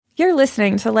You're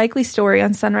listening to Likely Story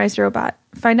on Sunrise Robot.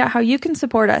 Find out how you can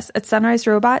support us at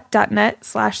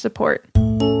sunriserobot.net/support.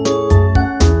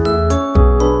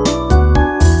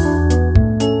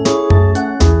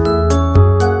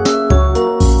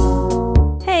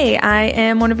 Hey, I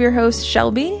am one of your hosts,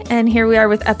 Shelby, and here we are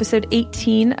with episode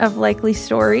 18 of Likely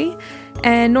Story.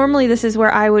 And normally this is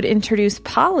where I would introduce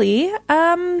Polly,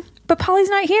 but Polly's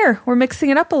not here. We're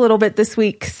mixing it up a little bit this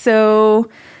week,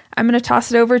 so I'm going to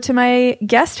toss it over to my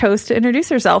guest host to introduce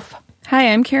herself.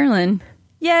 Hi, I'm Carolyn.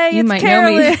 Yay, it's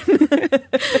Carolyn.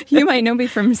 You might know me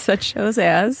from such shows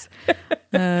as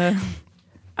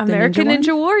American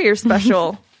Ninja Warrior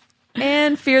special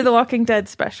and Fear the Walking Dead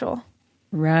special.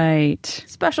 Right.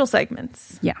 Special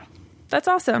segments. Yeah. That's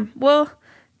awesome. Well,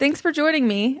 thanks for joining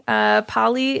me.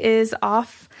 Polly is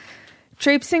off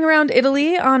traipsing around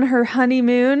Italy on her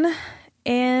honeymoon,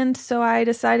 and so I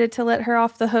decided to let her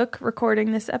off the hook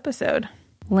recording this episode.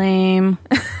 Lame.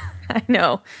 I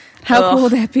know. How cool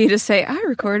would that be to say, I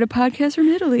recorded a podcast from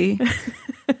Italy?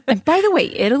 And by the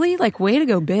way, Italy, like, way to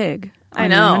go big on I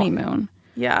know. your honeymoon.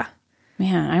 Yeah.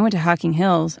 Man, I went to Hocking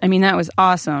Hills. I mean, that was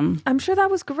awesome. I'm sure that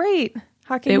was great.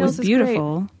 Hocking It Hills was is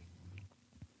beautiful. great.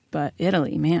 But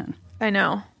Italy, man. I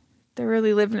know. They're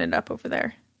really living it up over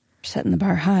there. Setting the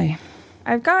bar high.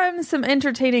 I've gotten some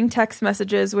entertaining text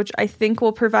messages, which I think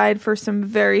will provide for some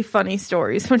very funny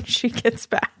stories when she gets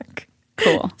back.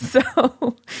 Cool.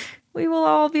 So we will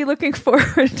all be looking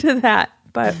forward to that.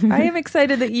 But I am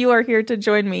excited that you are here to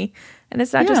join me. And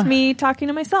it's not just me talking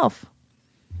to myself.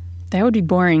 That would be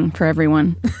boring for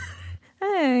everyone.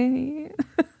 Hey.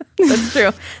 That's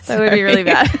true. That would be really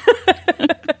bad.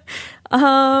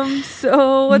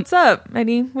 So what's up,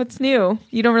 Eddie? What's new?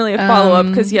 You don't really have follow-up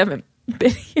because you haven't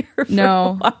been here for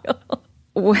a while.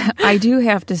 I do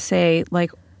have to say,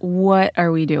 like, what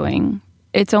are we doing?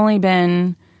 It's only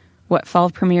been, fall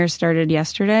premiere started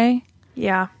yesterday?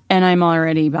 Yeah. And I'm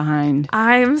already behind.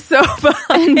 I'm so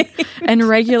behind. And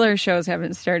regular shows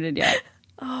haven't started yet.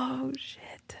 Oh,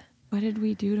 shit. What did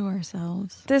we do to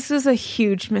ourselves? This was a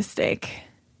huge mistake.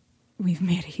 We've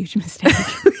made a huge mistake.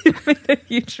 We've made a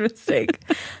huge mistake.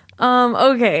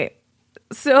 Okay.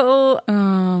 So,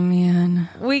 oh man,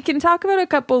 we can talk about a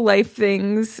couple life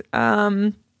things.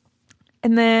 And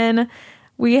then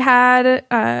we had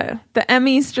the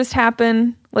Emmys just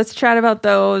happen. Let's chat about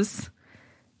those.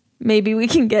 Maybe we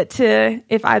can get to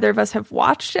if either of us have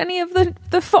watched any of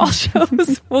the fall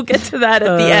shows. We'll get to that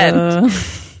at the end.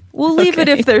 We'll leave it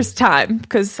if there's time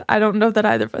because I don't know that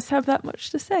either of us have that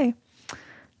much to say.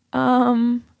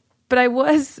 But I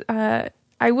will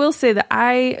say that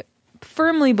I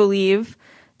firmly believe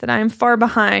that I'm far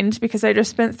behind because I just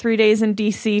spent 3 days in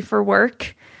DC for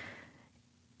work.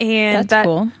 And that's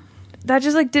cool. That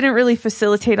just didn't really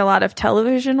facilitate a lot of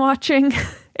television watching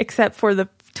except for the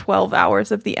 12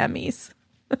 hours of the Emmys.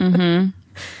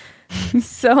 Mm-hmm.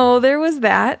 So there was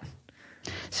that.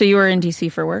 So you were in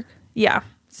DC for work? Yeah.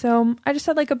 So I just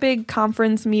had a big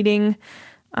conference meeting,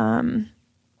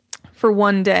 for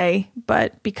one day,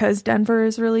 but because Denver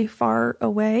is really far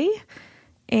away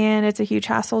and it's a huge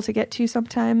hassle to get to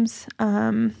sometimes,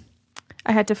 I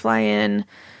had to fly in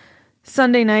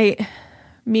Sunday night,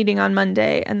 meeting on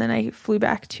Monday, and then I flew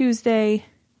back Tuesday,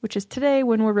 which is today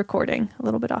when we're recording, a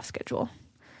little bit off schedule.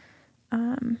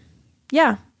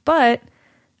 Yeah, but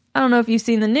I don't know if you've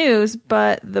seen the news,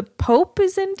 but the Pope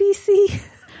is in DC.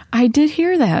 I did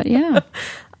hear that, yeah.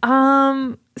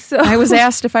 So I was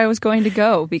asked if I was going to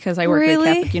go because I work Really?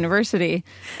 at Catholic University,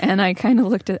 and I kind of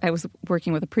looked at, I was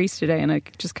working with a priest today, and I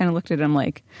just kind of looked at him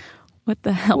like, what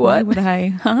the hell? Why would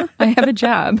I, I have a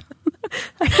job.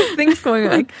 I have things going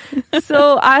on.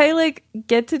 So I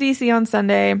get to DC on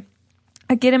Sunday.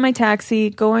 I get in my taxi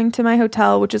going to my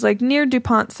hotel, which is near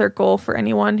DuPont Circle for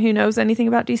anyone who knows anything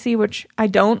about DC, which I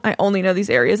don't. I only know these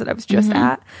areas that I was just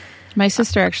at. My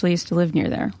sister actually used to live near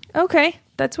there. Okay.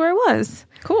 That's where I was.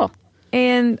 Cool.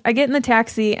 And I get in the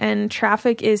taxi and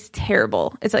traffic is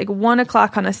terrible. It's 1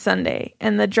 o'clock on a Sunday.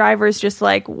 And the driver's just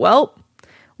well,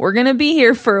 we're going to be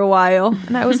here for a while.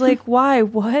 And I was like, why?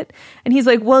 What? And he's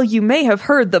like, well, you may have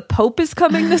heard the Pope is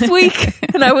coming this week.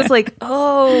 And I was like,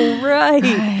 oh,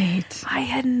 right. I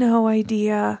had no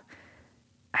idea.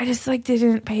 I just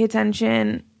didn't pay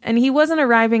attention. And he wasn't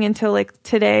arriving until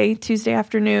today, Tuesday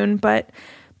afternoon. But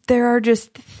there are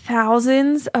just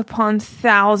thousands upon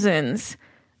thousands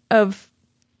of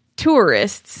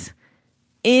tourists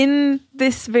in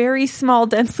this very small,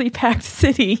 densely packed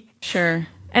city. Sure.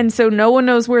 And so no one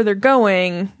knows where they're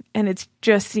going, and it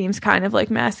just seems kind of like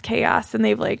mass chaos. And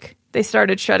they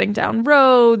started shutting down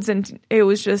roads, and it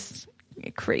was just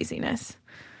craziness.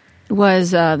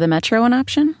 Was the metro an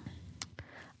option?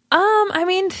 I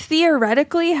mean,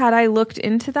 theoretically, had I looked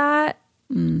into that,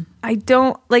 I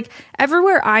don't like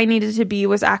everywhere I needed to be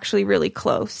was actually really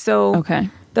close. So Okay.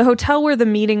 the hotel where the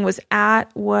meeting was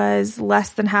at was less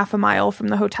than half a mile from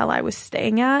the hotel I was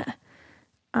staying at.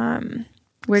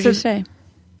 Where'd you stay?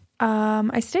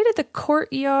 I stayed at the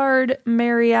Courtyard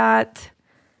Marriott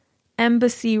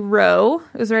Embassy Row.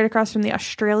 It was right across from the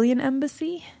Australian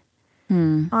Embassy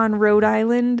on Rhode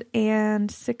Island and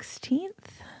 16th.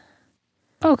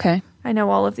 Okay. I know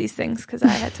all of these things because I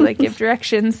had to like give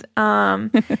directions.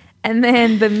 And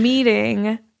then the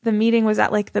meeting was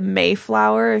at like the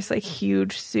Mayflower. It's like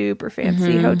huge, super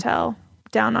fancy hotel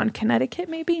down on Connecticut,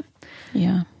 maybe.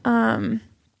 Yeah.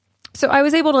 So I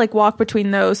was able to like walk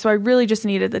between those. So I really just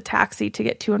needed the taxi to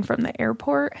get to and from the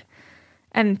airport.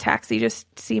 And taxi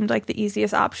just seemed like the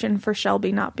easiest option for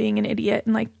Shelby not being an idiot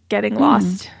and like getting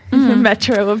lost in the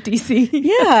metro of DC.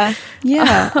 Yeah.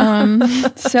 Yeah.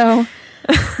 So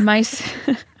my,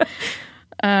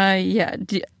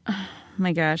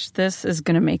 my gosh, this is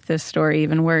going to make this story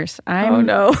even worse. I'm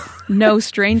no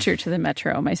stranger to the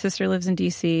metro. My sister lives in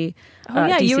DC. Oh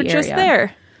yeah, DC you were just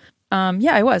area. there.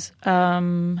 Yeah, I was.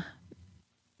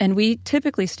 And we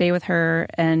typically stay with her,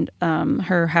 and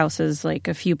her house is like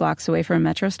a few blocks away from a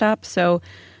metro stop. So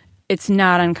it's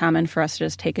not uncommon for us to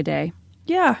just take a day.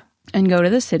 Yeah. And go to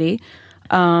the city.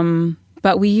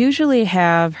 But we usually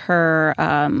have her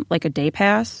like a day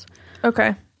pass.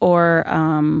 Okay. Or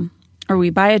we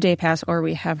buy a day pass, or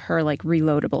we have her like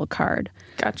reloadable card.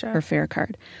 Gotcha. Her fare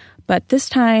card. But this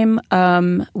time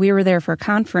we were there for a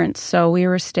conference, so we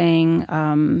were staying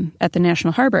at the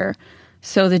National Harbor.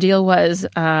 So the deal was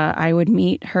I would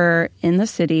meet her in the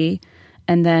city,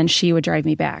 and then she would drive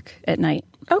me back at night.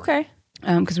 Okay.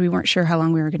 Because we weren't sure how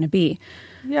long we were going to be.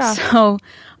 Yeah. So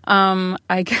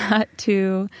I got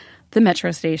to the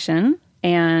metro station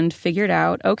and figured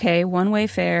out, okay, one-way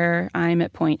fare. I'm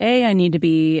at point A. I need to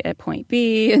be at point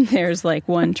B, and there's like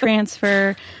one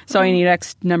transfer. So I need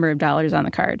X number of dollars on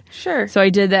the card. Sure. So I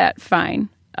did that fine.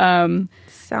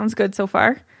 Sounds good so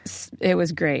far. It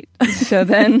was great. So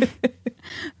then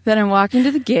I'm walking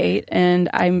to the gate, and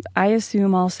I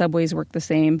assume all subways work the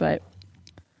same, but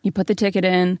you put the ticket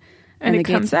in, and the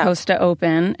gate's supposed to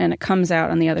open, and it comes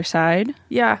out on the other side.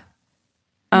 Yeah.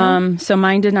 So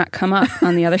mine did not come up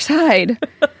on the other side.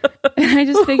 And I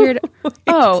just figured,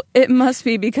 oh, it must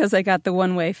be because I got the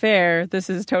one-way fare. This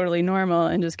is totally normal,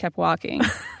 and just kept walking.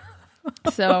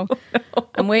 So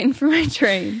I'm waiting for my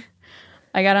train.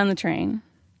 I got on the train,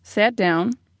 sat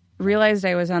down, realized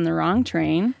I was on the wrong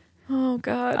train. Oh,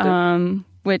 God.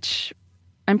 Which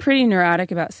I'm pretty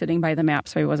neurotic about sitting by the map,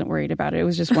 so I wasn't worried about it. It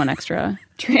was just one extra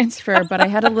transfer, but I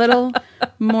had a little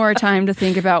more time to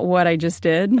think about what I just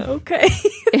did. Okay.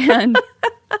 And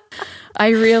I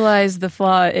realized the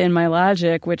flaw in my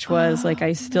logic, which was like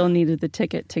I still needed the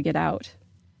ticket to get out.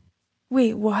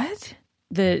 Wait, what?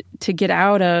 To get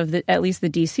out of at least the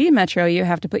DC metro, you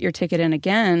have to put your ticket in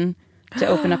again to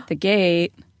open up the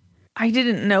gate. I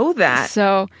didn't know that.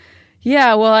 So,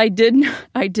 yeah, well, I did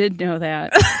know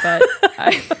that,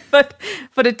 but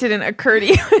but it didn't occur to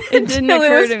you. It didn't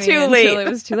occur to me until it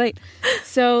was too late.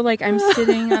 So, like, I'm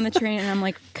sitting on the train, and I'm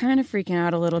like kind of freaking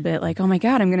out a little bit, like, oh my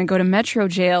God, I'm going to go to Metro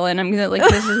jail, and I'm gonna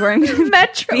this is where I'm going to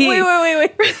Metro. be. Wait.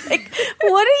 Like,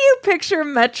 what do you picture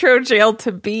Metro jail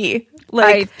to be?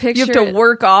 Like, you have to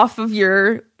work off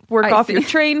your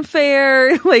train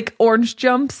fare, like orange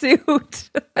jumpsuit.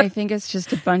 I think it's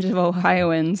just a bunch of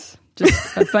Ohioans.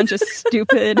 Just a bunch of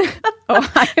stupid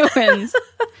Ohioans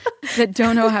that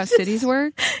don't know how cities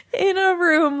work. In a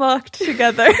room locked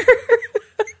together.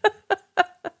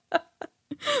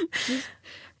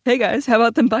 Hey guys, how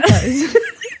about them Buckeyes?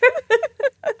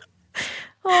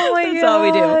 Oh my God. That's all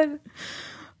we do.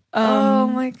 Oh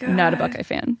my God. Not a Buckeye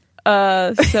fan.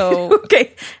 So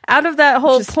okay, out of that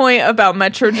whole point about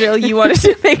Metro jail, you wanted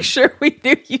to make sure we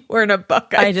knew you weren't a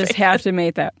Buckeye I just have to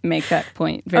make that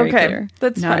point very clear.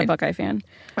 That's not fine. A Buckeye fan.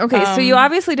 Okay, so you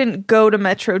obviously didn't go to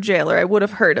Metro jail, or I would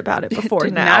have heard about it before.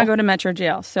 Did now not go to Metro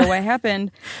jail. So what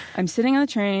happened? I'm sitting on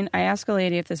the train. I asked a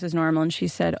lady if this was normal, and she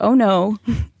said, "Oh no,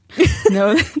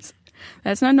 no,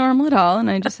 that's not normal at all."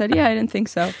 And I just said, "Yeah, I didn't think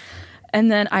so."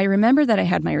 And then I remembered that I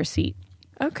had my receipt.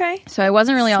 Okay. So I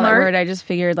wasn't really all that worried. I just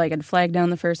figured like I'd flag down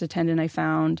the first attendant I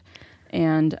found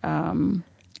and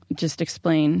just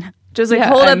explain. Just like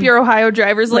hold up your Ohio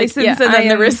driver's license and then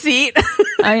the receipt.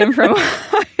 I am from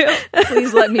Ohio.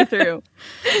 Please let me through.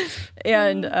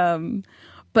 And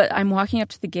but I'm walking up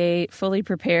to the gate fully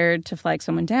prepared to flag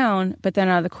someone down. But then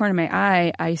out of the corner of my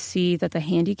eye, I see that the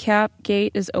handicap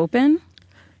gate is open.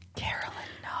 Carolyn,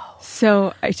 no.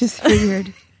 So I just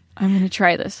figured, I'm going to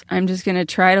try this. I'm just going to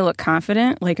try to look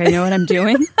confident, like I know what I'm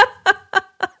doing.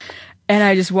 And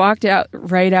I just walked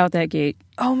right out that gate.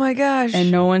 Oh my gosh.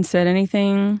 And no one said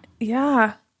anything.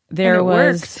 Yeah. There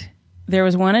worked.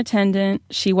 was one attendant.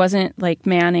 She wasn't like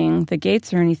manning the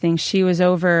gates or anything. She was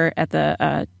over at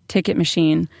the ticket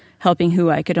machine helping who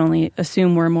I could only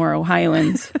assume were more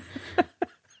Ohioans.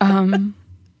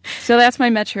 So that's my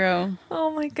Metro.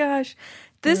 Oh my gosh.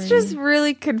 This just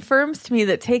really confirms to me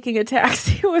that taking a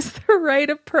taxi was the right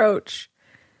approach.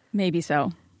 Maybe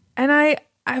so. And I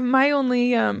my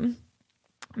only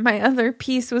my other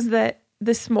piece was that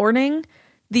this morning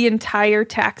the entire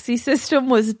taxi system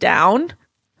was down.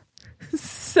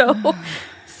 So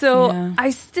yeah.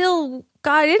 I still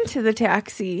got into the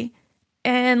taxi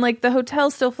and like the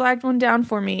hotel still flagged one down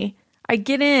for me. I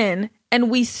get in and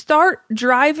we start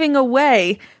driving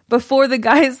away before the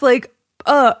guy's like,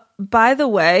 by the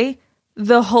way,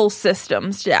 the whole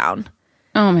system's down.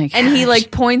 Oh my gosh. And he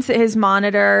like points at his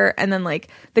monitor and then like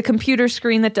the computer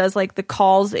screen that does like the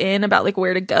calls in about like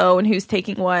where to go and who's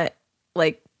taking what,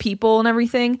 like people and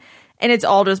everything. And it's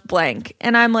all just blank.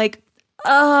 And I'm like,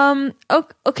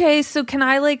 okay, so can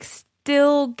I like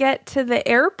still get to the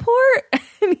airport?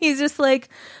 And he's just like,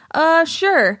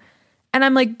 sure. And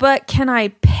I'm like, but can I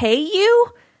pay you?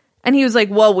 And he was like,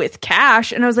 well, with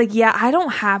cash. And I was like, yeah, I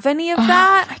don't have any of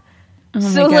that.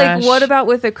 So like, what about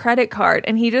with a credit card?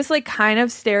 And he just like kind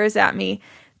of stares at me.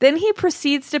 Then he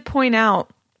proceeds to point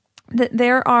out that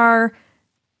there are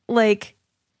like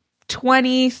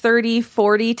 20, 30,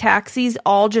 40 taxis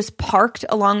all just parked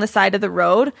along the side of the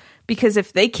road because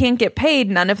if they can't get paid,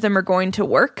 none of them are going to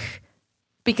work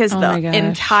because the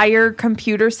entire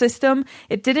computer system,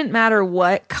 it didn't matter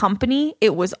what company,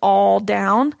 it was all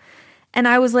down. And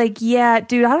I was like, yeah,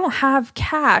 dude, I don't have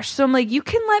cash. So I'm like, you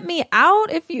can let me out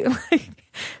if you like.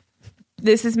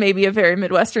 This is maybe a very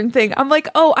Midwestern thing. I'm like,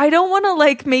 oh, I don't want to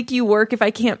like make you work if I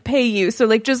can't pay you. So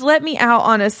like, just let me out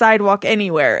on a sidewalk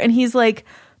anywhere. And he's like,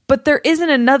 but there isn't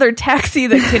another taxi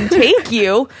that can take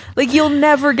you. Like, you'll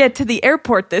never get to the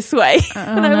airport this way.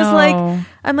 And I was like,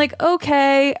 I'm like,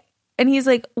 okay. And he's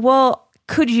like, well,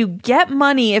 could you get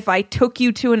money if I took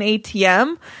you to an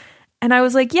ATM? And I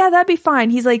was like, yeah, that'd be fine.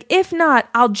 He's like, if not,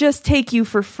 I'll just take you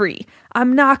for free.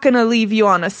 I'm not going to leave you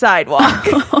on a sidewalk.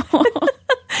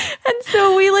 And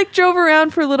so we like drove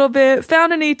around for a little bit,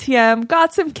 found an ATM,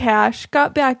 got some cash,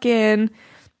 got back in.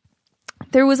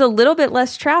 There was a little bit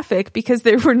less traffic because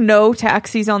there were no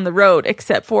taxis on the road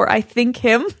except for, I think,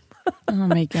 him. Oh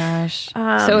my gosh.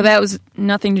 So that was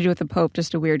nothing to do with the Pope,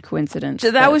 just a weird coincidence.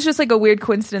 So that was just like a weird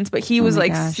coincidence, but he was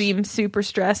like, seemed super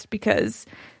stressed because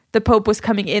the Pope was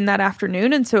coming in that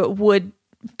afternoon, and so it would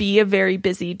be a very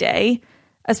busy day,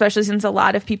 especially since a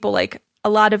lot of people, like a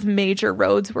lot of major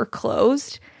roads were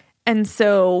closed, and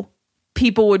so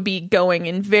people would be going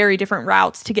in very different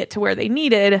routes to get to where they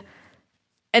needed,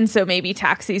 and so maybe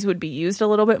taxis would be used a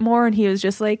little bit more, and he was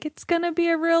just like, it's gonna be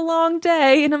a real long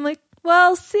day, and I'm like,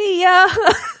 well, see ya.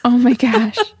 Oh my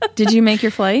gosh. Did you make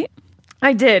your flight?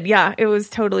 I did, yeah. It was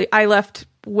totally, I left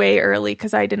way early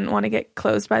because I didn't want to get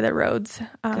closed by the roads.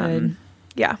 Good.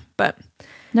 Yeah, but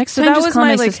next time just call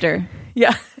my sister.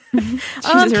 Yeah.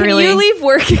 Can you leave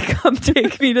work and come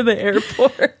take me to the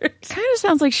airport? Kind of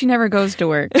sounds like she never goes to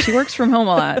work. She works from home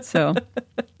a lot, so.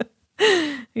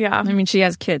 Yeah. I mean, she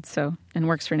has kids, so, and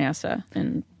works for NASA,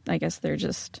 and I guess they're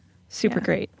just super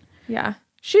great. Yeah.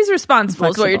 She's responsible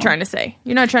is what you're trying to say.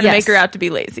 You're not trying to make her out to be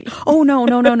lazy. Oh, no,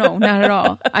 not at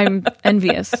all. I'm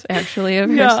envious, actually, of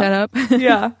her setup.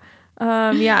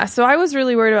 Yeah. So I was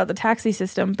really worried about the taxi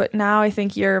system, but now I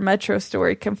think your Metro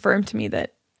story confirmed to me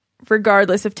that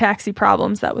regardless of taxi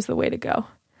problems, that was the way to go.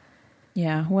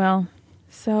 Yeah, well.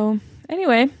 So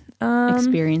anyway.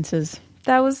 Experiences.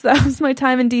 That was my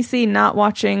time in DC not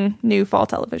watching new fall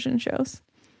television shows.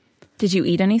 Did you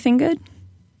eat anything good?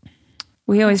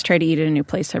 We always try to eat at a new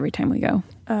place every time we go.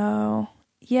 Oh,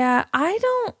 yeah. I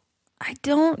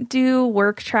don't do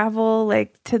work travel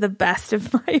like to the best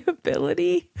of my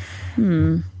ability.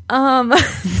 So I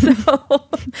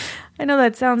know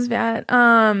that sounds bad.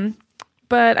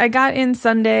 But I got in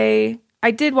Sunday.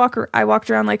 I walked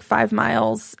around like 5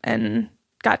 miles and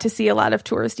got to see a lot of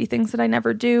touristy things that I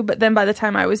never do. But then by the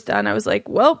time I was done, I was like,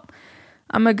 well,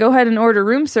 I'm going to go ahead and order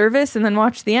room service and then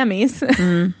watch the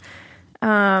Emmys.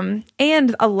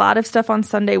 And a lot of stuff on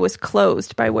Sunday was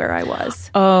closed by where I was.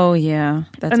 Oh yeah.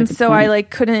 That's and so point. I like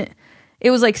couldn't,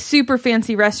 it was like super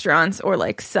fancy restaurants or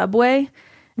like Subway.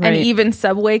 Right. And even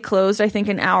Subway closed, I think,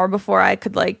 an hour before I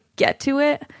could like get to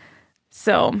it.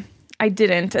 So I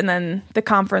didn't. And then the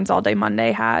conference all day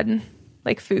Monday had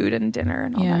like food and dinner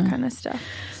and all that kind of stuff.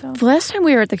 So the last time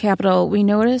we were at the Capitol, we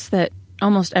noticed that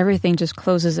almost everything just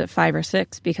closes at 5 or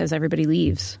 6 because everybody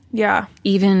leaves. Yeah.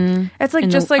 Even it's like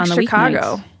just like on the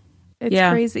Chicago. weeknights.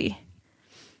 It's crazy.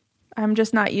 I'm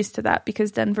just not used to that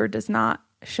because Denver does not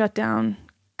shut down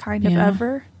kind of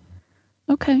ever.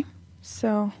 Okay.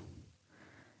 So,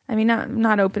 I mean,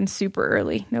 not open super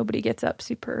early. Nobody gets up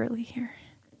super early here.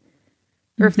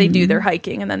 Or if they do, they're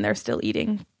hiking and then they're still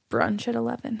eating brunch at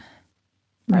 11.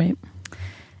 But right.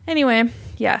 Anyway,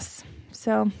 yes.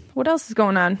 So, what else is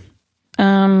going on?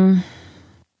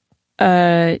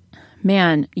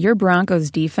 Man, your Broncos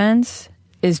defense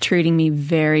is treating me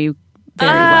very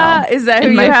well. Is that who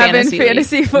you have in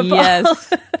fantasy football?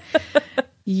 Yes.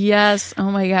 Yes. Oh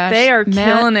my gosh. They are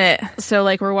killing it. So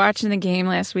like we're watching the game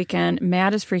last weekend.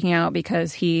 Matt is freaking out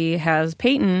because he has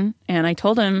Peyton and I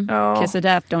told him, kiss of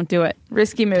death, don't do it.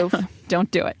 Risky move. Don't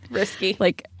do it. Risky.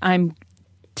 Like my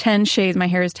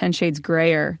hair is 10 shades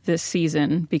grayer this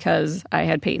season because I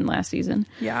had Peyton last season.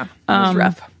 Yeah. It was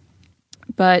rough.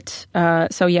 But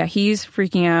so yeah, he's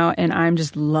freaking out and I'm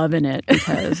just loving it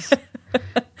because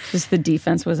just the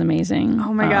defense was amazing.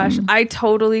 Oh my gosh. I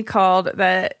totally called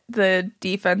the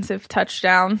defensive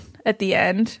touchdown at the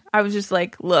end. I was just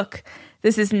like, look,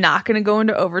 this is not going to go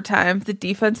into overtime. The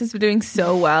defense has been doing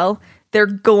so well. They're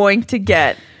going to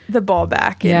get the ball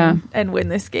back and win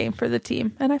this game for the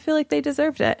team. And I feel like they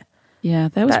deserved it. Yeah,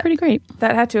 that was pretty great.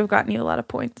 That had to have gotten you a lot of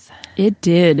points. It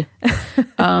did.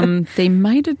 They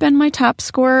might have been my top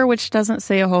scorer, which doesn't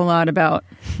say a whole lot about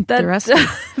the rest of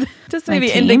just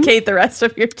maybe indicate the rest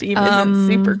of your team isn't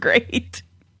super great.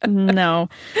 No.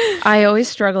 I always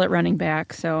struggle at running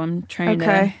back, so I'm trying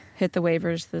to hit the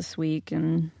waivers this week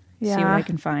and see what I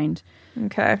can find.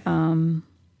 Okay.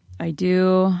 I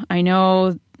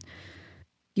know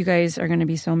you guys are going to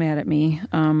be so mad at me.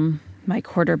 My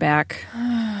quarterback,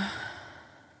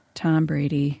 Tom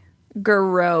Brady.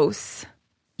 Gross.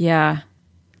 Yeah.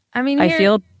 I mean,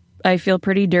 I feel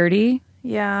pretty dirty.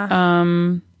 Yeah.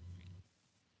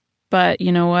 But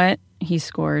you know what? He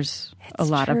scores a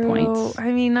lot of points.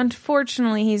 I mean,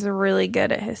 unfortunately, he's really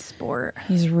good at his sport.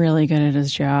 He's really good at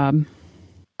his job.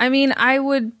 I mean, I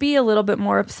would be a little bit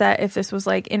more upset if this was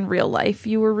like in real life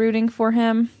you were rooting for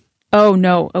him. Oh,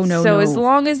 no. So as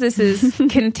long as this is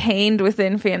contained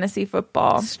within fantasy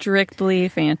football. Strictly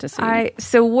fantasy.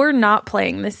 So we're not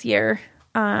playing this year.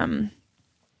 And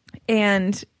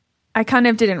I kind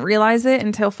of didn't realize it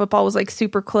until football was like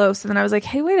super close. And then I was like,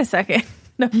 hey, wait a second.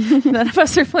 No, none of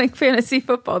us are playing fantasy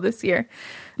football this year.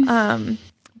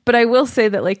 But I will say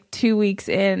that like 2 weeks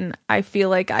in, I feel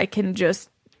like I can just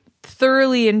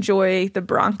thoroughly enjoy the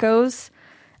Broncos.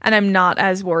 And I'm not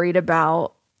as worried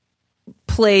about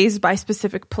plays by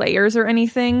specific players or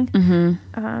anything.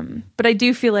 But I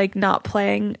do feel like not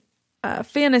playing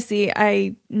fantasy,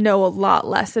 I know a lot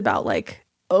less about like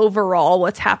overall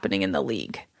what's happening in the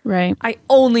league. Right. I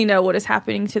only know what is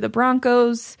happening to the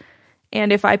Broncos.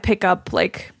 And if I pick up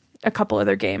like a couple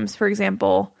other games, for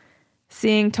example,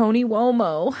 seeing Tony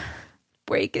Romo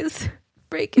break his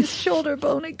shoulder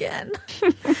bone again.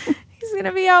 He's going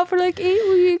to be out for like 8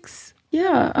 weeks.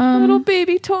 Yeah. Little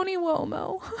baby Tony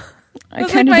Romo. I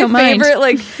kind of don't mind.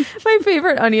 My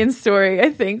favorite Onion story,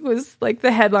 I think, was like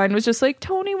the headline was just like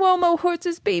Tony Romo hurts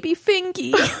his baby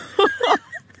fingy.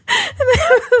 And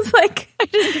it was like I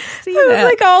didn't see it that. was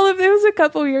like it was a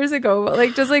couple years ago, but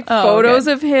like just like photos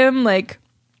of him, like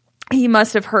he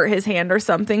must have hurt his hand or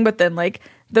something, but then like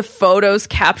the photos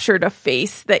captured a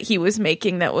face that he was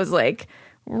making that was like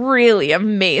really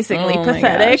amazingly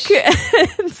pathetic.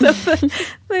 And so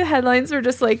the headlines were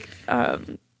just like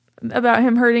about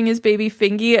him hurting his baby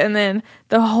fingy, and then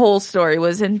the whole story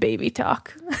was in baby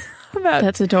talk.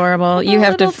 That's adorable. You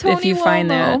have to, if you find Romo.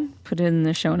 that, put it in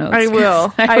the show notes. I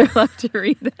will. I would love to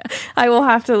read that. I will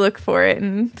have to look for it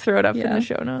and throw it up in the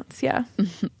show notes. Yeah.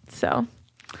 So,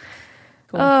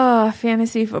 cool.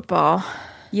 Fantasy football.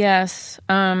 Yes.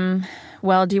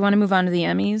 Well, do you want to move on to the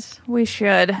Emmys? We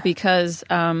should. Because,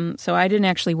 so I didn't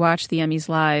actually watch the Emmys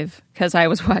live because I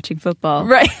was watching football.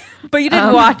 Right. But you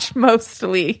did watch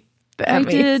mostly the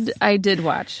Emmys. I did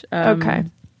watch. Okay.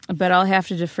 But I'll have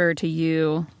to defer to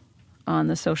you on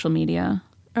the social media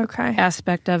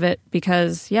aspect of it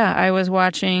because, I was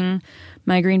watching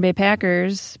my Green Bay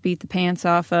Packers beat the pants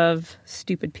off of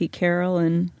stupid Pete Carroll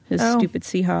and his stupid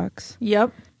Seahawks.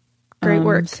 Yep. Great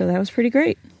work. So that was pretty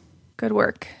great. Good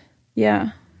work.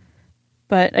 Yeah.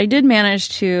 But I did manage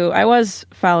to, I was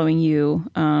following you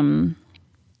and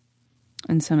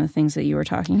some of the things that you were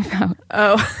talking about.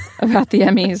 About the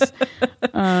Emmys.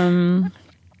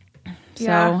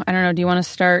 So, I don't know, do you want to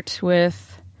start with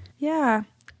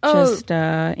just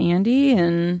Andy?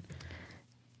 And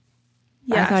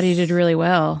I thought he did really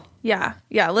well. Yeah.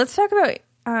 Let's talk about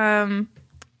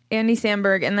Andy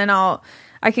Samberg, and then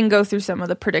I can go through some of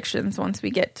the predictions once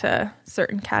we get to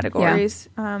certain categories,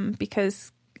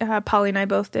 because Polly and I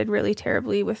both did really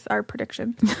terribly with our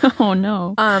predictions. Oh,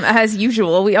 no. As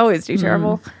usual, we always do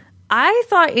terrible. I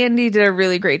thought Andy did a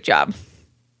really great job.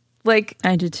 Like,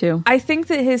 I did too. I think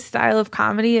that his style of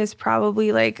comedy is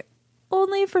probably like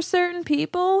only for certain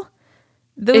people.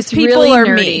 Those people really are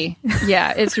nerdy. me.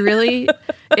 Yeah, it's nerdy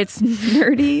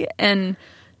and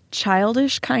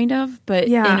childish kind of, but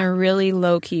in a really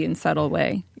low-key and subtle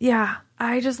way. Yeah,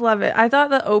 I just love it. I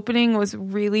thought the opening was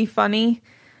really funny.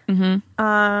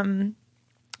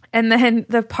 And then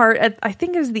the part at, I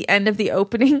think it was the end of the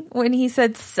opening when he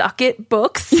said "suck it,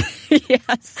 books."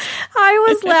 Yes, I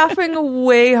was laughing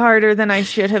way harder than I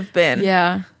should have been.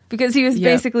 Yeah, because he was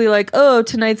basically like, "Oh,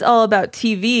 tonight's all about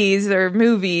TVs or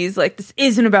movies. Like, this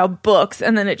isn't about books."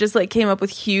 And then it just like came up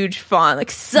with huge font,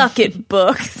 like "suck it,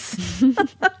 books."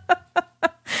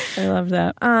 I love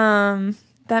that.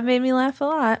 That made me laugh a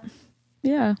lot.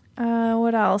 Yeah.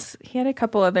 What else? He had a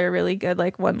couple other really good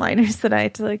like one-liners that I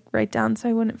had to like write down so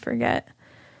I wouldn't forget.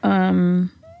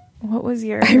 What was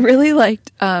your? I really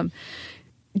liked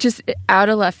just out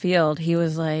of left field. He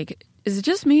was like, "Is it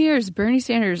just me, or does Bernie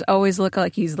Sanders always look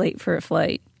like he's late for a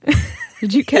flight?"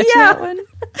 Did you catch that one?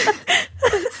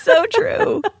 It's so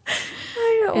true.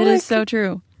 I know, it is so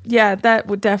true. Yeah, that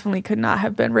would definitely could not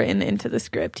have been written into the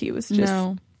script. He was just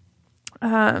no.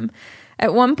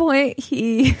 At one point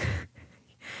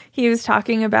he was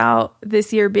talking about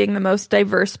this year being the most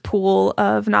diverse pool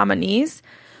of nominees,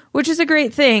 which is a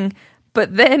great thing.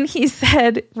 But then he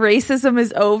said, "Racism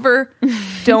is over.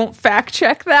 Don't fact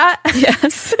check that."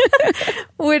 Yes.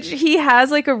 Which he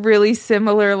has like a really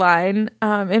similar line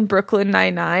in Brooklyn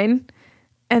Nine-Nine.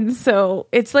 And so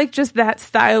it's like just that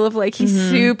style of like, he's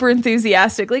super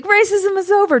enthusiastic. Like, racism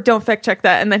is over. Don't fact check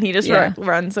that. And then he just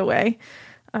runs away.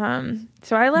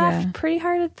 So I laughed pretty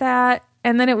hard at that.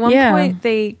 And then at one point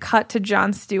they cut to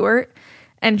Jon Stewart.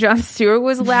 And Jon Stewart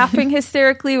was laughing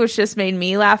hysterically, which just made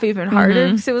me laugh even harder.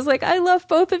 Because it was like, I love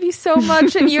both of you so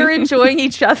much, and you're enjoying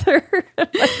each other.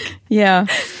 Yeah.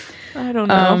 I don't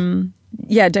know.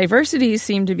 Diversity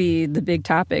seemed to be the big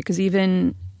topic. Because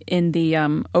even in the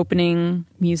opening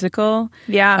musical,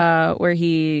 where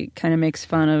he kind of makes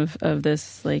fun of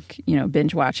this, like, you know,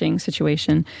 binge watching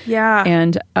situation. Yeah.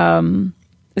 And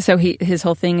so his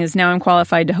whole thing is, now I'm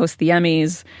qualified to host the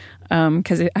Emmys.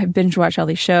 Because I've binge watched all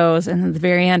these shows, and at the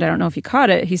very end, I don't know if you caught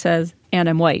it, he says, "And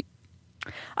I'm white."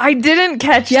 I didn't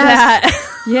catch that.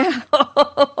 Yeah.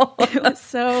 It was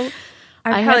so...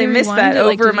 I probably missed that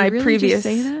over my previous...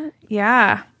 say that?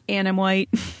 Yeah. "And I'm white."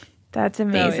 That's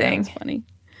amazing. That's funny.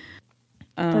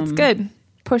 That's good.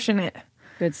 Pushing it.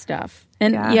 Good stuff.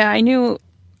 And I knew,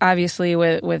 obviously,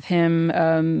 with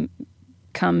him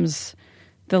comes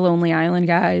the Lonely Island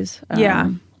guys.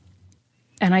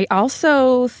 And I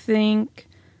also think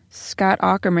Scott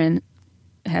Aukerman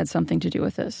had something to do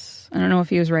with this. I don't know if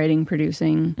he was writing,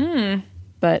 producing,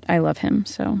 but I love him,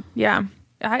 so. Yeah.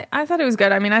 I thought it was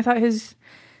good. I mean, I thought his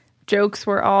jokes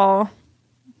were all,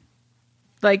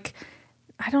 like,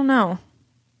 I don't know.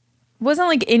 It wasn't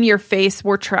like in your face,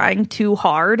 we're trying too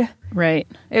hard. Right.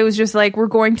 It was just like, we're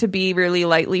going to be really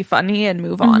lightly funny and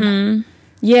move on. Mm-hmm.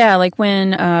 Yeah, like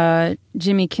when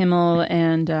Jimmy Kimmel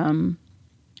and...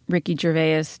 Ricky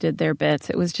Gervais did their bits.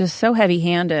 It was just so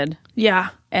heavy-handed. Yeah.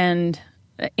 And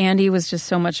Andy was just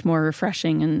so much more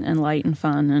refreshing and light and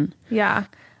fun. And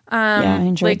I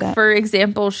enjoyed that. For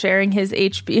example, sharing his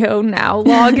HBO Now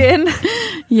login.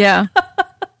 Yeah.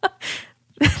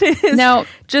 Now,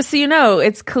 just so you know,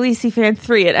 it's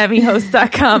KhaleesiFan3 at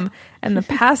EmmyHost.com, and the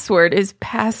password is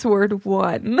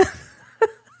password1.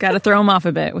 Got to throw him off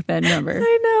a bit with that number.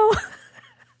 I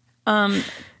know.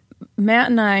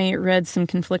 Matt and I read some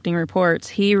conflicting reports.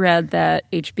 He read that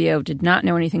HBO did not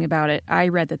know anything about it. I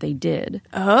read that they did.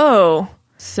 Oh.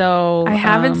 So I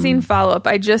haven't seen follow-up.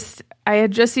 I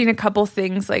had just seen a couple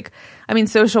things, like, I mean,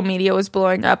 social media was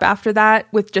blowing up after that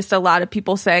with just a lot of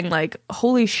people saying, like,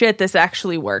 holy shit, this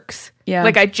actually works. Yeah.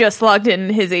 Like, I just logged in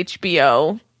his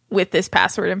HBO with this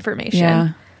password information. Yeah.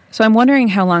 So I'm wondering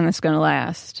how long it's going to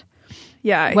last.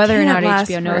 Yeah. Whether or not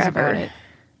HBO knows about it.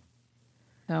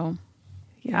 So...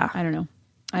 Yeah. I don't know.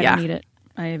 I don't need it.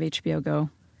 I have HBO Go.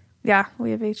 Yeah,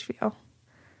 we have HBO.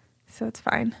 So it's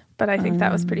fine. But I think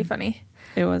that was pretty funny.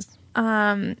 It was.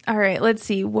 All right, let's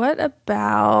see. What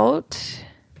about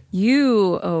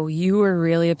you? Oh, you were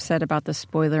really upset about the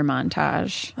spoiler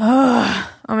montage. Oh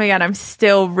my God, I'm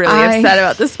still really upset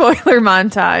about the spoiler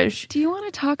montage. Do you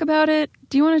want to talk about it?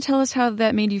 Do you want to tell us how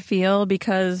that made you feel?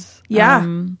 Because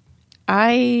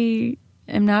I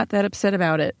am not that upset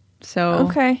about it. So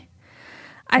okay.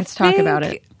 Let's talk about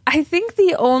it. I think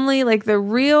the only, like, the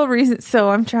real reason, so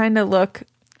I'm trying to look,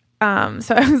 so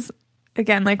I was,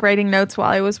 again, like, writing notes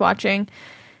while I was watching,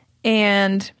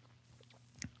 and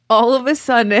all of a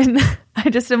sudden, I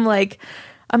just am like,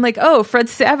 oh, Fred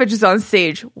Savage is on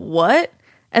stage. What?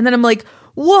 And then I'm like,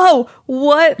 whoa,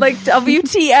 what? Like,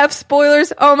 WTF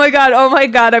spoilers? Oh my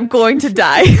God, I'm going to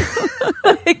die.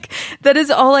 Like, that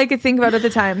is all I could think about at the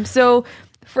time. So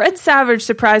Fred Savage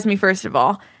surprised me, first of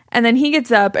all. And then he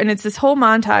gets up and it's this whole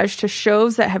montage to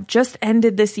shows that have just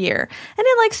ended this year. And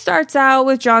it like starts out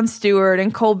with Jon Stewart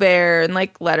and Colbert and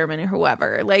like Letterman and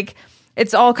whoever. Like,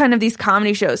 it's all kind of these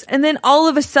comedy shows. And then all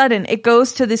of a sudden it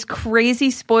goes to this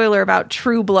crazy spoiler about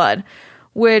True Blood,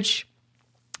 which,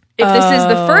 if this is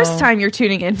the first time you're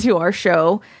tuning into our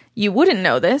show, you wouldn't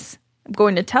know this. I'm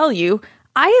going to tell you.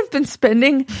 I have been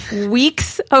spending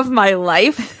weeks of my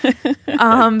life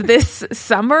this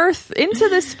summer into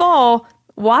this fall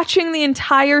watching the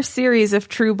entire series of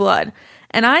True Blood.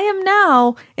 And I am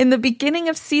now in the beginning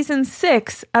of season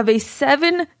 6 of a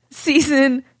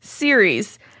 7-season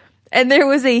series. And there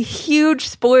was a huge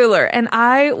spoiler. And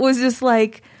I was just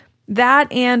like,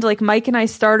 that, and like Mike and I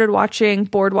started watching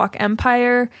Boardwalk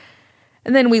Empire.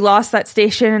 And then we lost that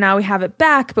station and now we have it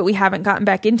back, but we haven't gotten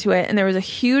back into it. And there was a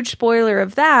huge spoiler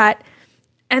of that.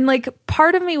 And like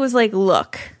part of me was like,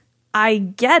 look, I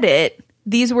get it.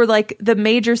 These were like the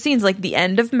major scenes, like the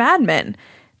end of Mad Men.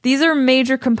 These are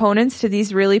major components to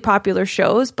these really popular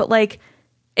shows, but like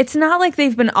it's not like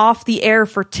they've been off the air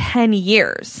for 10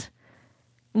 years.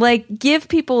 Like, give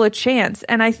people a chance.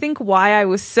 And I think why I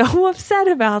was so upset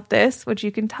about this, which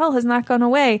you can tell has not gone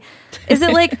away, is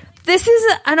that like this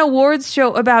is an awards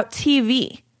show about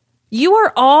TV. You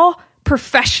are all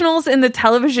professionals in the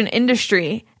television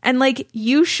industry, and like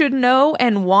you should know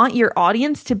and want your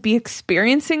audience to be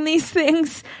experiencing these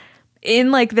things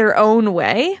in like their own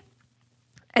way.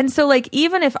 And so like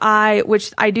even if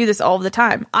which I do this all the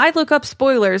time, I look up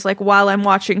spoilers like while I'm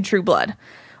watching True Blood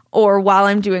or while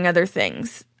I'm doing other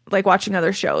things, like watching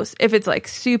other shows. If it's like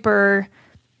super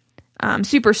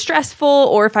stressful,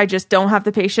 or if I just don't have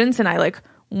the patience and I like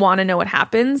want to know what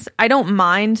happens, I don't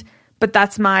mind, but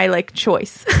that's my like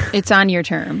choice. It's on your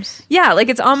terms. Yeah, like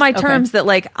it's on my terms that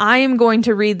like I am going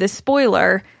to read the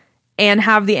spoiler and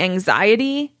have the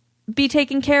anxiety be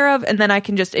taken care of, and then I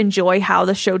can just enjoy how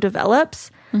the show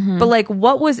develops. Mm-hmm. But like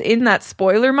what was in that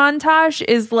spoiler montage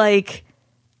is like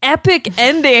epic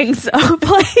endings of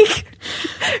like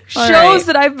shows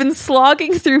that I've been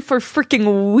slogging through for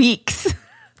freaking weeks.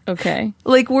 Okay.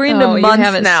 Like we're into months you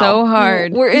have it now. So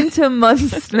hard. We're into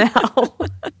months now.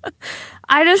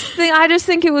 I just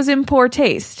think it was in poor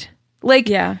taste. Like,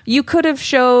 yeah, you could have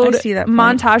showed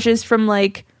montages from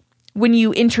like when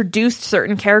you introduced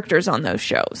certain characters on those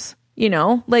shows. You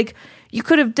know, like you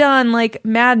could have done like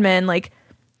Mad Men, like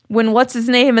when what's his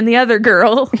name and the other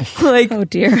girl like oh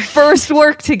dear first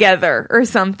work together or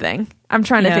something. I'm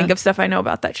trying to think of stuff I know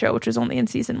about that show, which was only in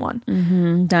season 1.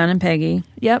 Mm-hmm. Don and Peggy.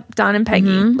 Yep, Don and Peggy.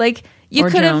 Mm-hmm. Like you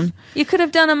could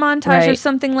have done a montage or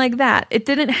something like that. It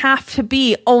didn't have to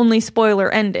be only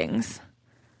spoiler endings.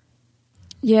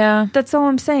 Yeah, that's all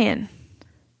I'm saying.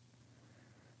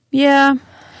 Yeah,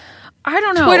 I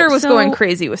don't know. Twitter was going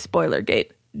crazy with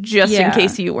Spoilergate, just in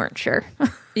case you weren't sure.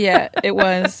 Yeah, it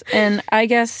was, and I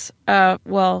guess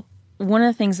well, one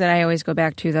of the things that I always go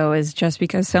back to though is just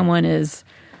because someone is.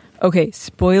 Okay,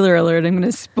 spoiler alert. I'm going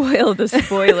to spoil the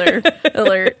spoiler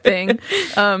alert thing.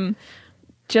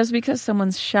 Just because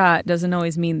someone's shot doesn't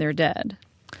always mean they're dead.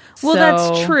 Well,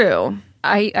 that's true.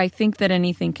 I think that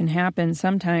anything can happen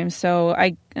sometimes. So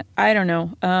I don't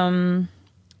know.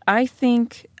 I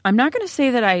think I'm not going to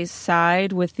say that I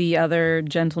side with the other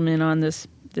gentleman on this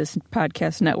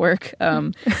podcast network.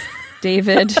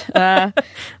 David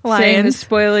saying the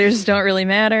spoilers don't really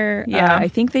matter. Yeah, I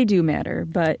think they do matter,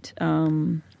 but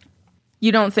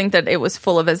you don't think that it was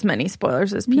full of as many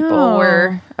spoilers as people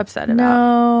were upset about?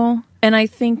 No. And I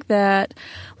think that,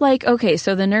 like, okay,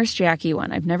 so the Nurse Jackie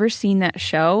one, I've never seen that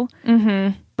show.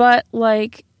 Mm-hmm. But,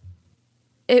 like,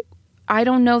 I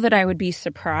don't know that I would be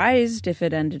surprised if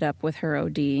it ended up with her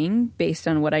ODing based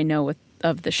on what I know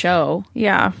of the show.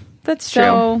 Yeah, that's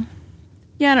true.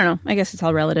 Yeah, I don't know. I guess it's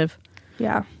all relative.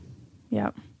 Yeah. Yeah.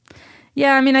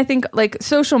 Yeah, I mean, I think, like,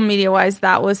 social media-wise,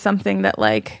 that was something that,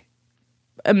 like,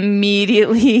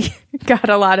 immediately got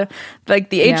a lot of like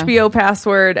the HBO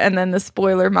password and then the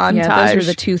spoiler montage. Yeah, those are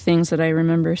the two things that I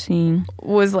remember seeing.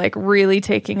 Was like really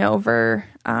taking over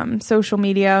social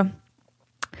media.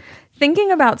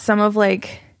 Thinking about some of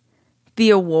like the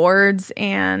awards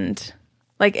and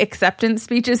like acceptance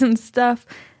speeches and stuff,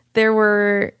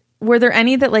 were there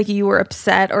any that like you were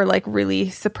upset or like really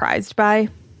surprised by?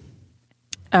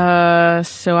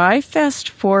 So I fast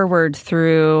forward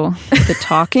through the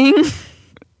talking.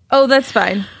 Oh, that's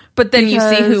fine. But then you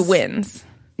see who Because- wins.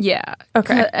 Yeah.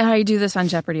 Okay. I do this on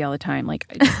Jeopardy all the time. Like,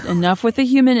 enough with the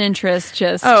human interest.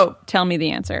 Just tell me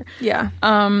the answer. Yeah.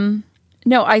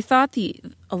 No, I thought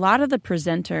a lot of the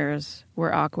presenters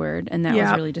were awkward, and that was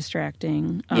Yeah. really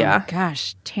distracting. Yeah.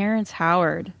 Gosh, Terrence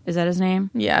Howard, is that his name?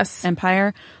 Yes.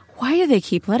 Empire. Why do they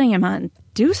keep letting him on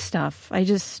do stuff? I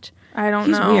don't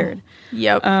he's know. weird.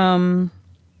 Yep.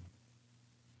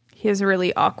 He has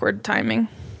really awkward timing.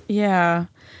 Yeah.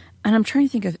 And I'm trying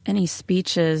to think of any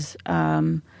speeches.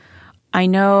 I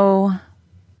know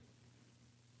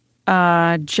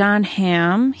John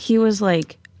Hamm, he was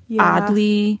like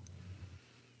oddly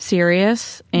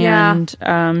serious, and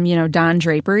Don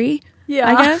Drapery,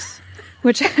 I guess,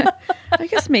 which I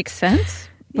guess makes sense,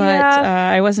 but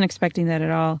I wasn't expecting that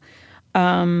at all.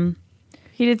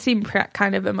 He did seem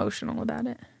kind of emotional about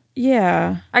it.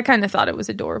 Yeah. I kind of thought it was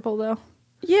adorable, though.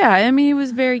 Yeah, I mean, it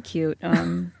was very cute.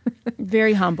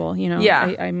 Very humble,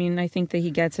 Yeah. I mean, I think that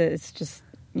he gets it. It's just,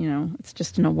 it's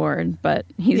just an award, but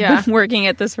he's Yeah. been working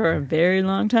at this for a very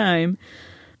long time.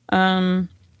 I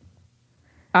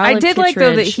Olive did like,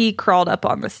 though, that Kittredge- he crawled up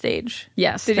on the stage.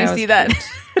 Yes. Did you see that?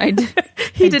 I did.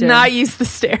 He I did not use the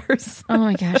stairs. Oh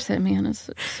my gosh, that man is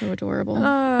so adorable.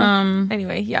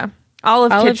 Anyway, yeah.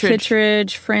 Olive Olive Kittredge.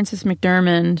 Kittredge, Frances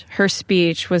McDermott, her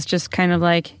speech was just kind of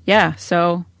like, yeah,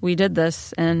 so we did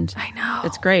this, and I know.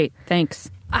 it's great.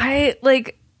 Thanks.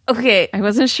 Okay. I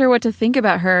wasn't sure what to think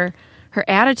about her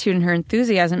attitude and her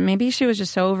enthusiasm. Maybe she was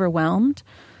just so overwhelmed.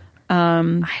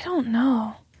 I don't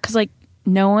know. Because, like,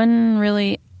 no one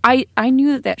really... I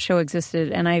knew that show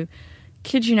existed, and I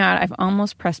kid you not, I've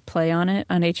almost pressed play on it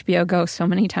on HBO Go so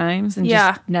many times and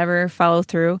just never followed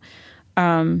through.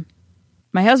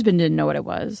 My husband didn't know what it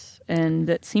was, and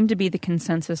that seemed to be the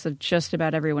consensus of just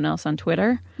about everyone else on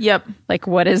Twitter. Yep. Like,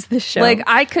 what is this show? Like,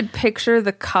 I could picture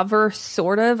the cover,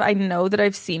 sort of. I know that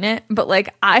I've seen it, but,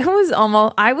 like, I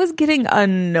was getting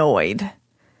annoyed.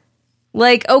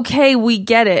 Like, okay, we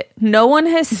get it. No one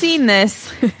has seen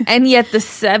this, and yet the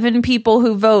 7 people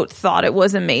who vote thought it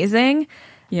was amazing.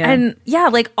 Yeah. And, yeah,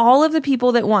 like, all of the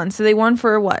people that won. So they won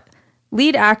for what?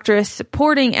 Lead actress,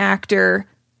 supporting actor,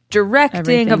 directing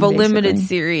Everything, of a limited basically.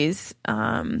 series,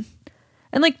 and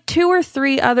like 2 or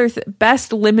 3 other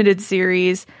best limited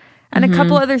series, and a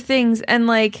couple other things, and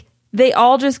like they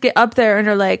all just get up there and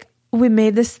are like, we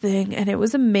made this thing and it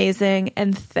was amazing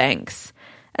and thanks.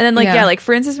 And then like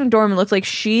Frances McDormand looked like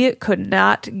she could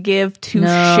not give 2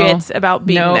 shits about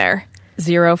being there.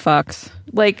 0 fucks.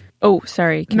 Like, Oh,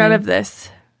 sorry. none of this.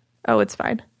 Oh, it's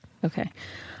fine. Okay.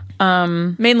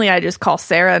 Mainly I just call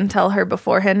Sarah and tell her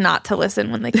beforehand not to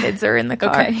listen when the kids are in the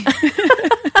car. Okay.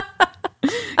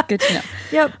 Good to know.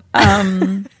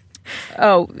 Yep.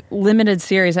 Oh, limited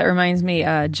series. That reminds me,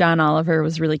 John Oliver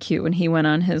was really cute when he went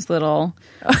on his little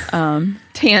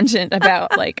tangent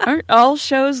about, like, aren't all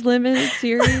shows limited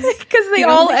series? Because they The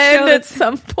all only end show at that's-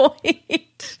 some point.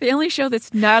 The only show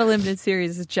that's not a limited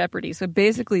series is Jeopardy. So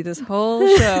basically this whole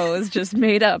show is just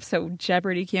made up so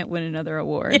Jeopardy can't win another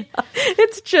award.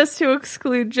 It's just to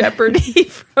exclude Jeopardy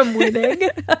from winning.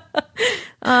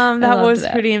 That loved was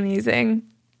that. pretty amazing.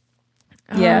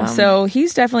 Yeah, so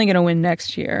he's definitely going to win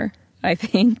next year, I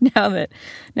think, now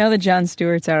that Jon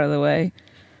Stewart's out of the way.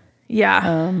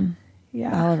 Yeah.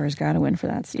 Yeah. Oliver's got to win for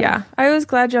that stuff. Yeah. I was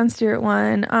glad Jon Stewart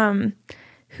won.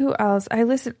 Who else? I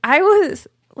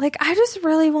just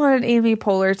really wanted Amy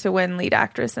Poehler to win lead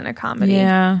actress in a comedy.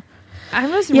 Yeah. I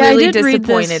was Yeah, I really did read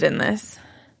disappointed this. in this.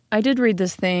 I did read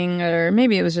this thing, or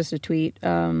maybe it was just a tweet,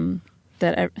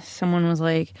 that someone was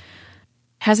like,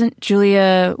 hasn't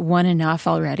Julia won enough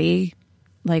already?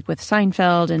 Like with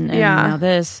Seinfeld and now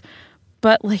this.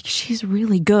 But, like, she's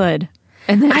really good.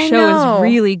 And that I show know. is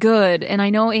really good. And I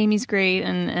know Amy's great,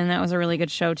 and that was a really good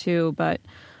show, too. But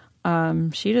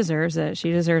she deserves it.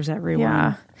 She deserves everyone.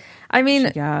 Yeah. I mean,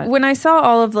 She got- when I saw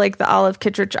all of like the Olive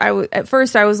Kittredge, at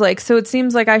first I was like, so it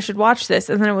seems like I should watch this.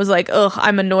 And then it was like, ugh,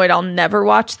 I'm annoyed. I'll never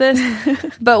watch this.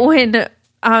 But when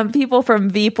people from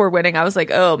Veep were winning, I was like,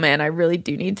 oh man, I really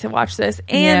do need to watch this.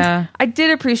 And Yeah. I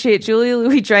did appreciate Julia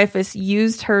Louis-Dreyfus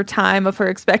used her time of her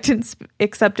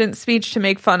acceptance speech to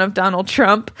make fun of Donald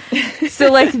Trump. So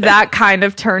like that kind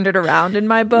of turned it around in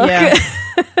my book. Yeah.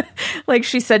 Like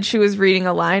she said she was reading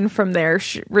a line from their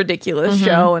ridiculous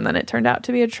show, and then it turned out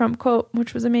to be a Trump quote,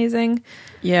 which was amazing.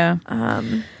 Yeah.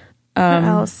 What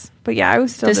else? But yeah, I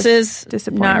was still This is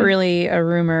disappointed. not really a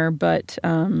rumor, but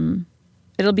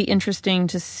it'll be interesting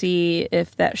to see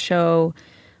if that show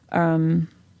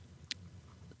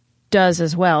does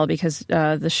as well, because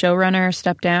the showrunner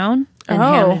stepped down. and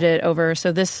handed it over.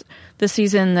 So this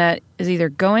season that is either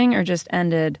going or just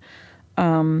ended,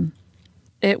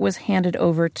 it was handed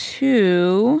over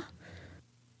to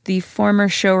the former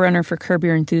showrunner for Curb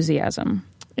Your Enthusiasm.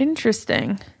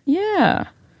 Interesting. Yeah.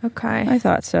 Okay. I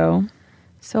thought so.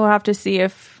 So we'll have to see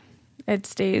if it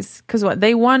stays. Because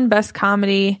they won Best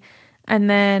Comedy, and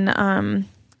then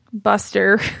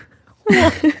Buster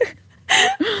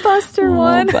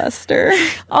won. Buster.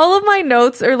 All of my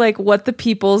notes are like what the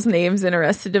people's names in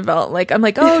Arrested Development. Like I'm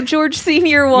like, oh, George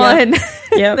Sr. won.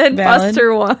 Yep. Then Valid.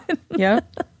 Buster won.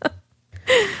 Yep.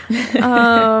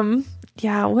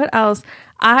 Yeah, what else?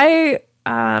 I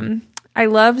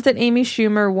loved that Amy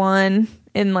Schumer won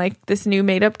in like this new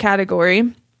made up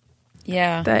category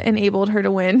Yeah. that enabled her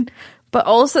to win. But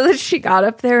also that she got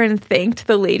up there and thanked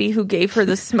the lady who gave her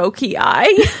the smoky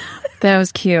eye. That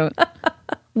was cute.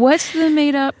 What's the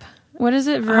made up? What is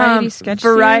it? Variety sketch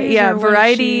series? Yeah, Or what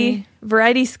is she-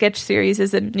 variety sketch series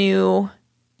is a new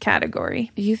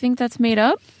category. You think that's made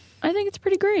up? I think it's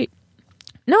pretty great.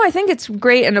 No, I think it's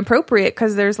great and appropriate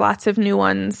because there's lots of new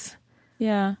ones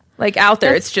Yeah. like out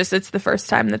there. It's the first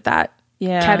time that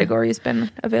Yeah. category has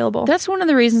been available. That's one of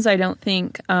the reasons I don't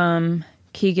think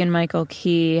Keegan-Michael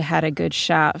Key had a good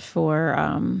shot for,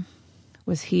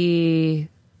 was he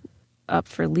up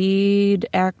for lead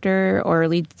actor or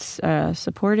lead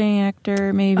supporting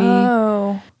actor maybe?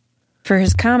 Oh. For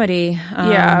his comedy.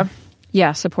 Yeah.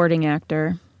 Yeah, supporting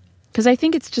actor. Because I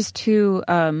think it's just too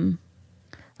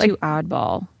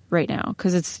oddball right now.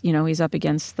 Because it's, he's up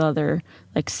against the other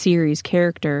like series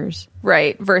characters.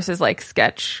 Right. Versus like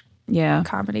sketch Yeah.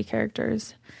 comedy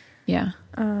characters. Yeah.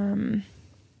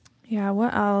 Yeah,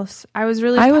 what else? I was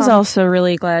I was also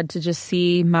really glad to just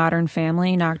see Modern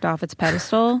Family knocked off its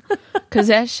pedestal. Because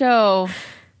that show,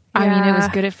 I mean, it was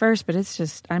good at first, but it's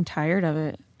just, I'm tired of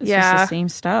it. It's just the same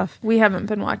stuff. We haven't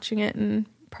been watching it in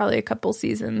probably a couple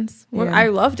seasons. Yeah. I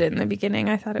loved it in the beginning.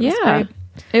 I thought it was great.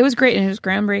 It was great and it was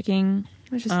groundbreaking.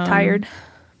 I was just tired.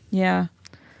 Yeah.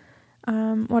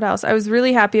 What else? I was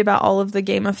really happy about all of the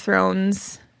Game of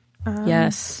Thrones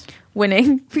Yes.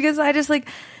 winning because I just like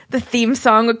the theme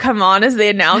song would come on as they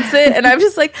announce it and I'm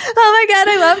just like, oh my god,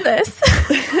 I love this.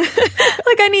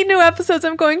 Like I need new episodes.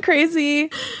 I'm going crazy.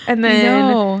 And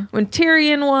then when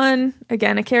Tyrion won,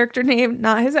 again a character name,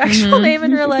 not his actual name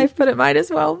in real life, but it might as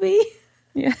well be.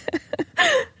 Yeah.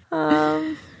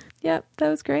 Yep, that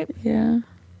was great. Yeah.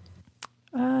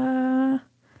 Trying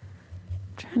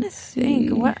to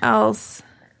think what else.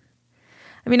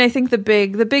 I mean, I think the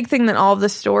big thing that all of the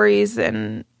stories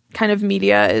and kind of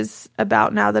media is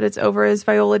about now that it's over is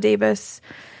Viola Davis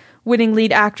winning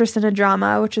lead actress in a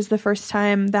drama, which is the first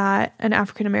time that an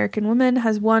African American woman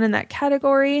has won in that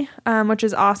category, which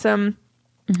is awesome.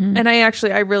 Mm-hmm. And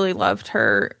I really loved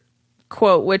her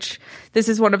quote, which this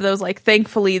is one of those like,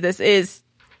 thankfully this is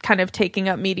kind of taking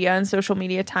up media and social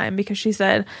media time, because she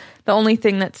said the only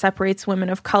thing that separates women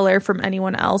of color from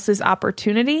anyone else is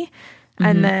opportunity. Mm-hmm.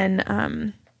 And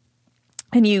then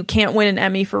and you can't win an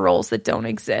Emmy for roles that don't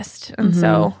exist. And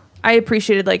so I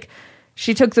appreciated, like,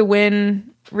 she took the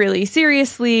win really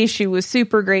seriously. She was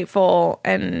super grateful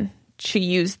and she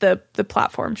used the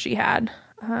platform she had.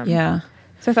 Yeah.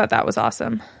 So I thought that was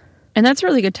awesome. And that's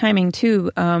really good timing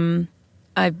too.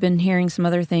 I've been hearing some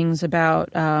other things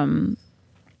about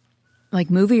like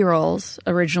movie roles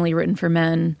originally written for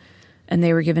men and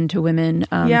they were given to women.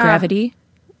 Gravity.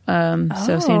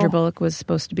 So Sandra Bullock was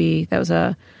supposed to be, that was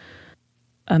a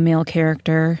male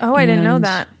character. Oh, I didn't know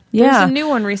that. Yeah. There's a new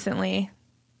one recently.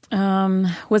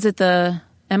 Was it the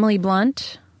Emily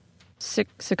Blunt?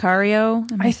 Sicario?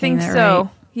 I think so. Right?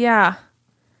 Yeah.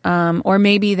 Or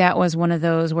maybe that was one of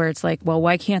those where it's like, well,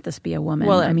 why can't this be a woman?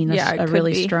 Well, I mean, that's a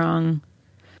really strong.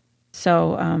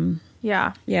 So,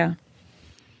 yeah. Yeah.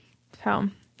 So I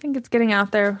think it's getting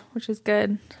out there, which is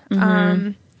good.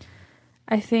 Mm-hmm.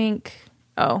 I think,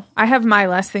 I have my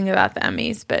last thing about the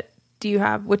Emmys, but do you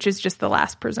have, which is just the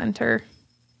last presenter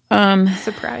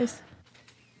surprise?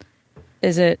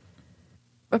 Is it?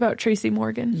 About Tracy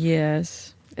Morgan?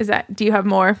 Yes. Do you have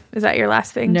more? Is that your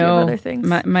last thing? No. Do you have other things?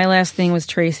 My last thing was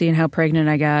Tracy and how pregnant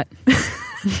I got.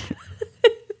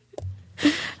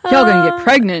 Y'all gonna get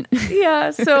pregnant. Yeah.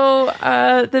 So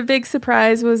the big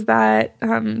surprise was that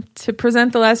to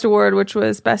present the last award, which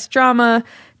was Best Drama,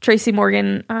 Tracy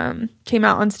Morgan came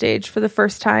out on stage for the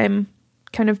first time,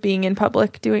 kind of being in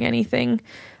public, doing anything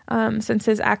since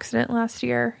his accident last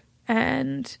year.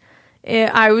 And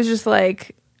I was just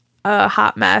like a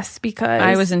hot mess because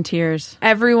I was in tears.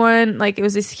 Everyone, like, it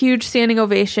was this huge standing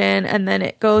ovation, and then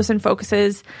it goes and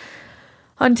focuses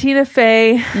on Tina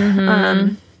Fey.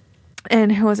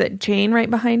 and who was it? Jane right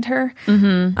behind her.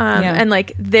 Yeah. And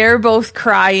like they're both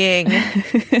crying,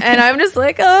 and I'm just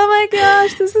like, oh my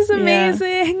gosh, this is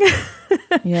amazing.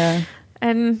 Yeah.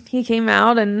 And he came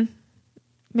out and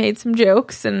made some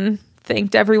jokes and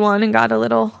thanked everyone and got a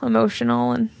little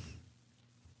emotional, and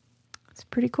it's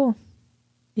pretty cool.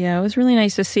 Yeah, it was really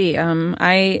nice to see.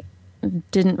 I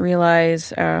didn't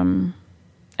realize. I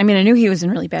mean, I knew he was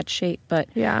in really bad shape, but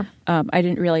Yeah, I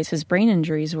didn't realize his brain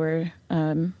injuries were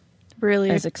really.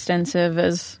 as extensive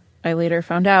as I later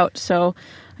found out. So,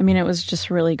 I mean, it was just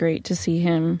really great to see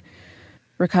him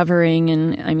recovering.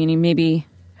 And I mean, he maybe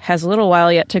has a little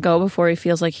while yet to go before he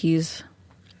feels like he's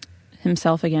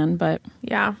himself again. But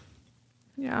Yeah.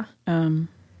 He yeah,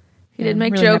 did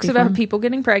make really jokes happy for about him. people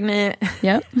getting pregnant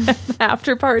Yep. at the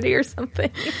after party or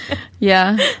something.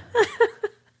 Yeah.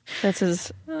 That's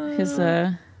his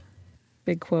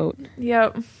big quote.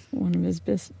 Yep. One of his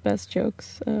best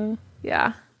jokes.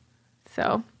 Yeah.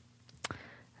 So I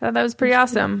thought that was pretty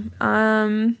awesome.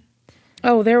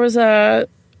 Oh, there was I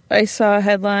saw a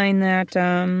headline that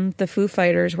the Foo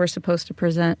Fighters were supposed to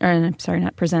perform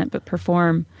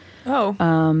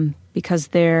because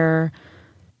their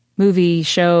movie,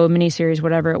 show, miniseries,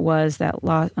 whatever it was, that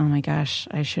lost. Oh my gosh,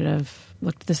 I should have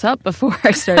looked this up before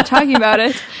I started talking about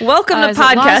it. Welcome to Is it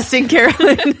podcasting,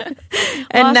 Carolyn.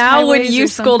 And Lost now when Highways you or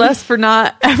scold us for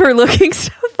not ever looking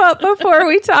stuff up before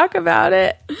we talk about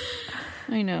it.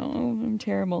 I know, I'm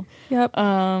terrible. Yep.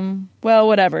 Well,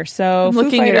 whatever. So I'm Foo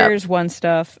looking it up. Fighters won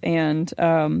stuff, and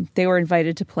they were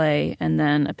invited to play, and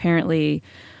then apparently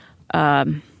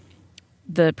the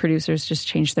producers just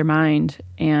changed their mind,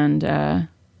 and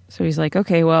so he's like,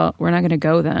 okay, well, we're not going to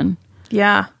go then.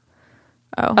 Yeah.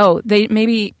 They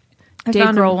maybe I Dave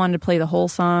found Grohl him. wanted to play the whole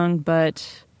song, but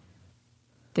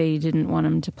they didn't want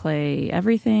him to play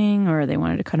everything, or they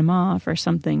wanted to cut him off or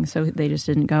something, so they just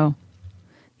didn't go.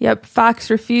 Yep.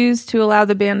 Fox refused to allow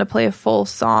the band to play a full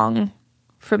song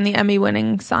from the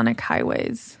Emmy-winning Sonic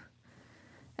Highways.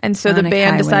 And so the Sonic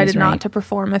band Highways, decided right. not to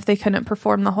perform if they couldn't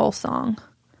perform the whole song.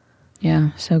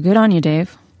 Yeah, so good on you,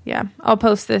 Dave. Yeah. I'll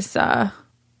post this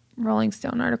Rolling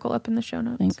Stone article up in the show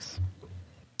notes. Thanks.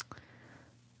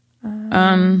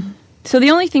 So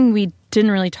the only thing we didn't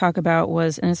really talk about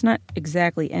was, and it's not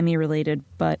exactly Emmy related,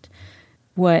 but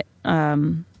what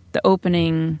the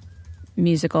opening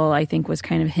musical, I think, was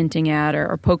kind of hinting at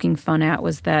or poking fun at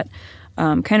was that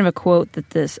kind of a quote that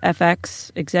this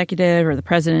FX executive or the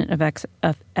president of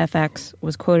FX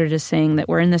was quoted as saying that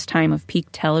we're in this time of peak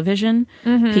television,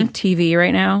 peak TV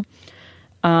right now.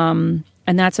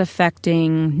 And that's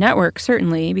affecting networks,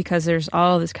 certainly, because there's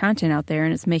all this content out there,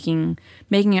 and it's making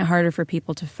it harder for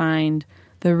people to find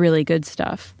the really good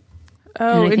stuff.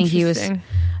 Oh, and I think interesting.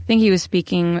 he was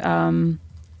speaking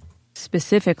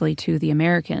specifically to the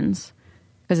Americans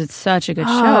because it's such a good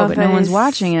show, but no one's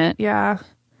watching it. Yeah.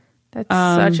 That's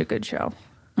such a good show.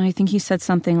 And I think he said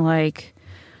something like,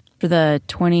 for the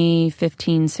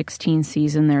 2015-16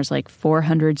 season, there's like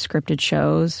 400 scripted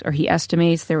shows, or he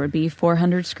estimates there would be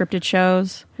 400 scripted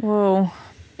shows. Whoa.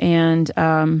 And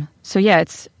so, yeah,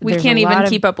 We can't even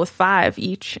keep up with 5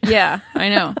 each. Yeah, I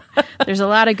know. There's a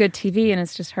lot of good TV, and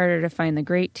it's just harder to find the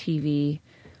great TV.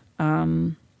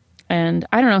 And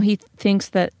I don't know, he thinks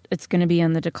that it's going to be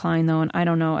on the decline, though, and I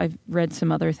don't know. I've read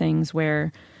some other things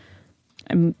where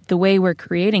the way we're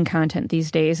creating content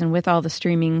these days, and with all the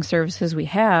streaming services we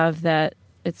have, that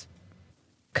it's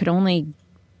could only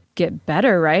get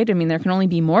better, right? I mean, there can only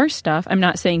be more stuff. I'm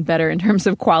not saying better in terms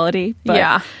of quality,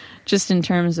 but just in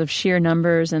terms of sheer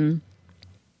numbers and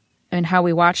how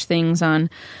we watch things on,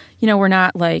 we're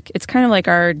not like, it's kind of like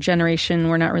our generation,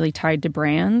 we're not really tied to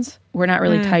brands. We're not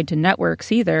really tied to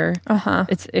networks either.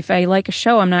 It's, if I like a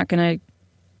show, I'm not going to,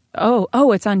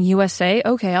 oh, it's on USA.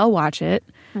 Okay, I'll watch it.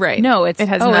 Right. No, it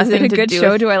has is nothing it a to good do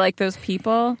show? with- Do I like those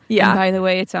people? Yeah. And by the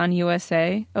way, it's on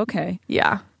USA. Okay.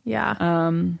 Yeah. Yeah.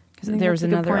 Because think there was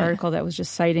that's a good another point. article that was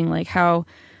just citing like how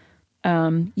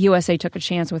USA took a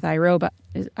chance with iRobot.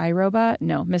 Is iRobot?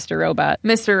 No, Mr. Robot.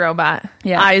 Mr. Robot.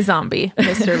 Yeah. iZombie.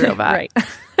 Mr. Robot. Right.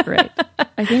 Right.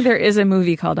 I think there is a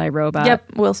movie called iRobot.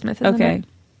 Yep. Will Smith is in Okay. it.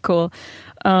 Cool.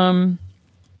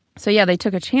 So yeah, they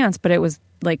took a chance, but it was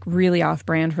like really off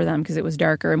brand for them because it was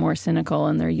darker and more cynical,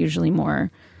 and they're usually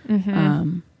more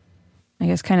I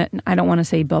guess kind of, I don't want to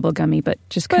say bubblegummy, but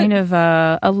just kind of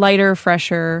a lighter,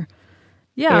 fresher,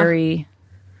 airy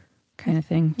kind of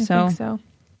thing. I think so.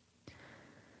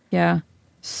 Yeah,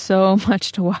 so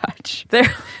much to watch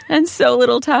There and so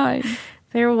little time.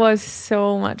 There was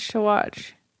so much to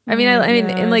watch. I mean, Oh I mean,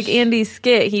 in like gosh. Andy's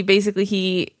skit,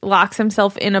 he locks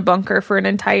himself in a bunker for an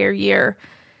entire year,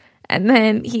 And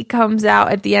then he comes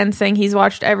out at the end saying he's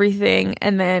watched everything.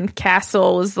 And then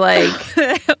Castle was like,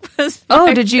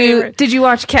 "Oh, did you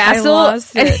watch Castle?"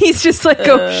 And he's just like,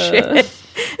 "Oh shit."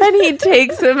 And he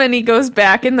takes him and he goes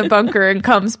back in the bunker and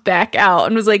comes back out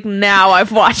and was like, "Now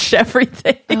I've watched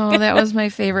everything." Oh, that was my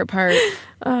favorite part.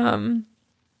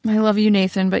 I love you,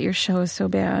 Nathan, but your show is so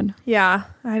bad. Yeah,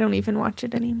 I don't even watch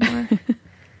it anymore.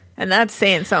 And that's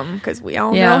saying something because we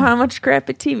all know how much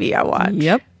crappy TV I watch.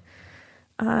 Yep.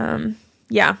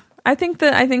 Yeah, I think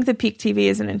the Peak TV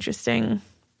is an interesting.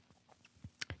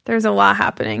 There's a lot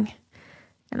happening,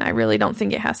 and I really don't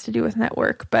think it has to do with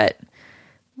network, but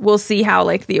we'll see how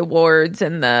like the awards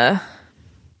and the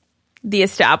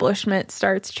establishment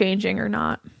starts changing or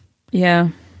not. Yeah.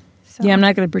 So. Yeah, I'm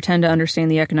not going to pretend to understand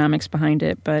the economics behind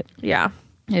it, but yeah,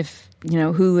 if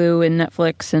Hulu and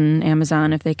Netflix and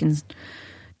Amazon, if they can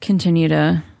continue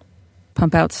to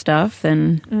pump out stuff,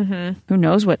 then who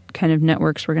knows what kind of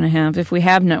networks we're going to have if we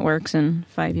have networks in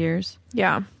 5 years.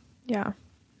 Yeah,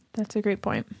 that's a great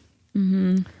point.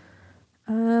 All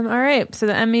right, so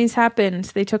the Emmys happened.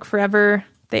 They took forever.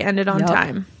 They ended on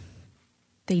time.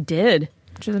 They did,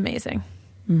 which is amazing.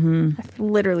 I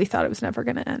literally thought it was never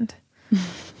going to end.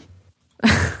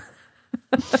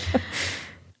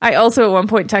 I also at one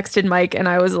point texted Mike and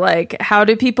I was like, how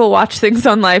do people watch things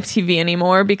on live TV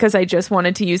anymore? Because I just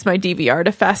wanted to use my DVR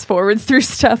to fast forward through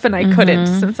stuff and I couldn't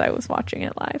since I was watching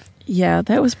it live. Yeah,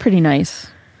 that was pretty nice.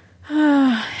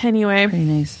 Anyway. Pretty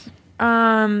nice.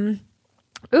 I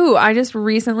just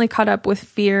recently caught up with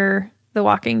Fear the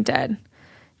Walking Dead.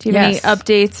 Do you have any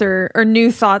updates or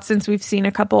new thoughts since we've seen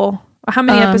a couple? How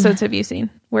many episodes have you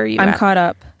seen? Where are you I'm at? caught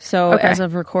up. So as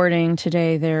of recording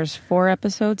today, there's 4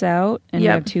 episodes out and we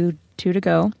have two to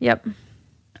go. Yep.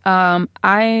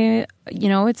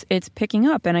 It's picking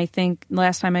up. And I think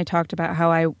last time I talked about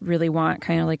how I really want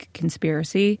kind of like a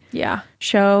conspiracy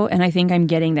show. And I think I'm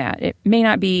getting that. It may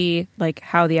not be like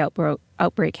how the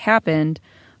outbreak happened,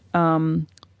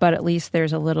 but at least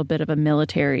there's a little bit of a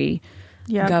military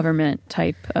government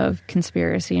type of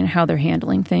conspiracy and how they're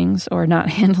handling things or not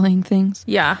handling things.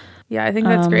 Yeah, I think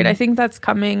that's great. I think that's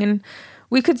coming, and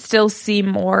we could still see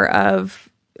more of,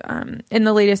 in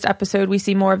the latest episode, we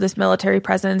see more of this military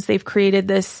presence. They've created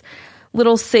this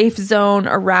little safe zone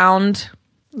around,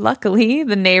 luckily,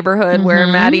 the neighborhood where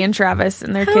Maddie and Travis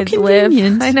and their kids live.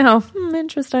 I know.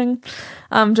 Interesting.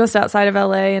 Just outside of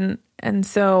LA. And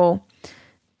so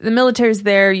the military's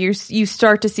there. You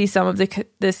start to see some of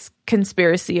this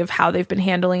conspiracy of how they've been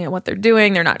handling it, what they're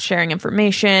doing. They're not sharing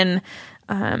information.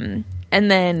 And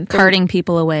then carting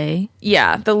people away.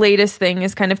 Yeah. The latest thing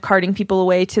is kind of carting people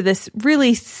away to this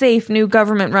really safe new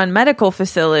government-run medical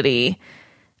facility.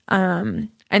 And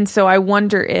so I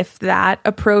wonder if that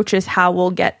approach is how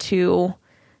we'll get to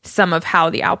some of how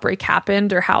the outbreak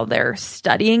happened or how they're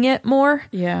studying it more.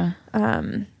 Yeah.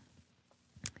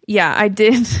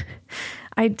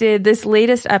 I did this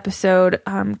latest episode.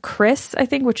 Chris, I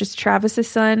think, which is Travis's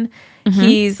son,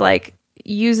 he's like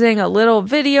using a little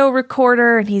video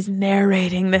recorder and he's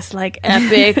narrating this like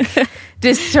epic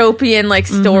dystopian like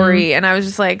story. And I was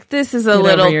just like, this is a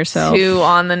little too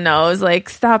on the nose. Like,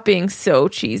 stop being so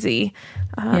cheesy.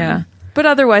 But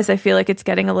otherwise, I feel like it's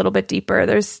getting a little bit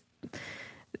deeper.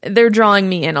 They're drawing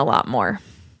me in a lot more.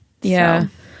 Yeah.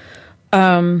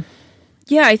 So.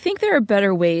 I think there are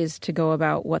better ways to go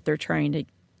about what they're trying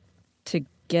to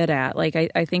get at. Like,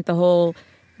 I think the whole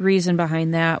reason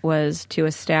behind that was to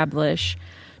establish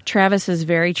Travis is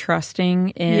very trusting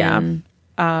in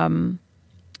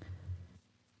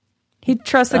he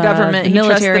trusts the government, the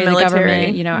military, the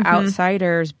government,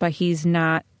 outsiders, but he's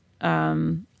not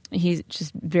he's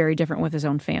just very different with his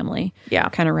own family. Yeah.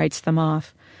 Kind of writes them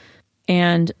off.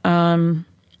 And then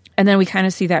we kind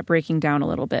of see that breaking down a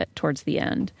little bit towards the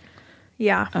end.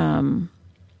 Yeah.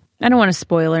 I don't want to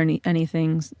spoil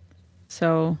anything.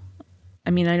 So, I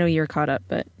mean, I know you're caught up,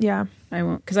 but yeah, I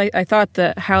won't. Because I thought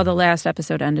that how the last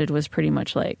episode ended was pretty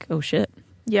much like, oh shit.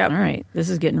 Yeah. All right, this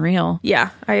is getting real. Yeah,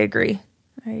 I agree.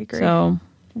 So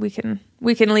we can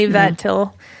leave that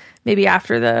till maybe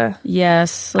after the.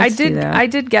 Yes, I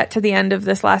did get to the end of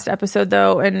this last episode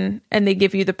though, and they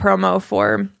give you the promo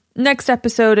for next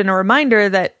episode and a reminder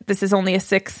that this is only a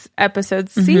 6-episode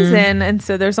season, and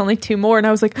so there's only 2 more. And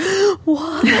I was like,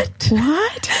 what?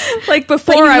 Like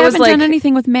before, I haven't done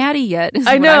anything with Maddie yet.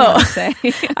 I know.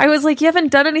 I was like, you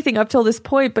haven't done anything up till this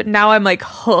point, but now I'm like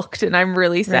hooked, and I'm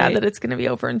really sad that it's going to be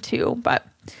over in 2. But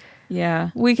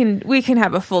yeah, we can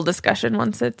have a full discussion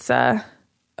once it's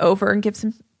over and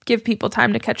give people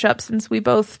time to catch up, since we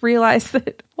both realize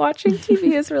that watching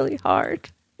TV is really hard.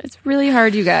 It's really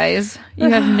hard, you guys. You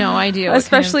have no idea.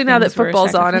 Especially now that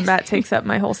football's on and that takes up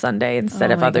my whole Sunday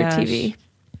instead of other TV.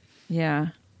 Yeah.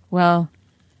 Well,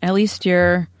 at least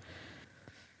you're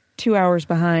 2 hours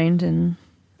behind and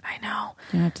I know.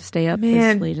 You don't have to stay up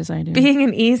as late as I do. Being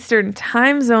in Eastern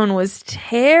time zone was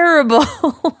terrible.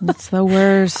 It's the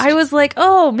worst. I was like,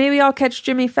 oh, maybe I'll catch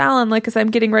Jimmy Fallon because I'm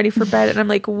getting ready for bed. And I'm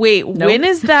like, wait, when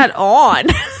is that on?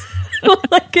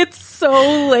 Like, it's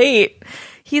so late.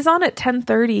 He's on at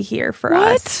 10:30 here for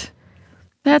us.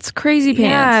 That's crazy pants.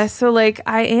 Yeah, so like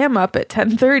I am up at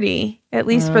 10:30, at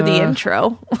least for the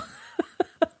intro.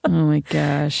 Oh my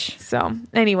gosh. So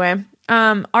anyway,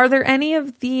 are there any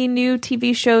of the new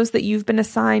TV shows that you've been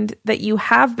assigned that you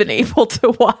have been able to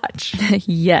watch?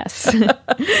 Yes.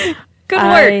 Good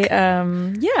work.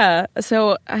 Yeah.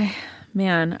 So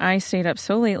I stayed up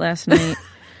so late last night.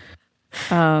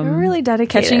 You're really dedicated.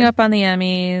 Catching up on the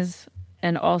Emmys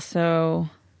and also,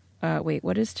 wait,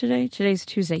 what is today? Today's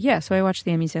Tuesday. Yeah. So I watched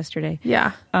the Emmys yesterday.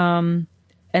 Yeah.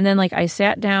 And then I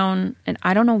sat down and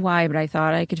I don't know why, but I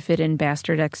thought I could fit in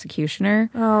Bastard Executioner.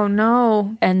 Oh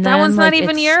no. And that then, one's not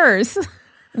even yours.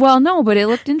 Well, no, but it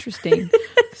looked interesting.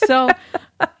 So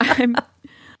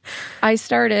I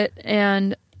start it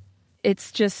and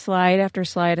it's just slide after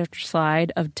slide after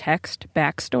slide of text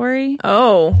backstory.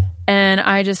 Oh. And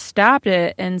I just stopped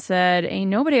it and said, ain't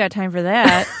nobody got time for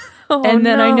that. And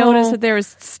then I noticed that there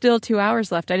was still 2 hours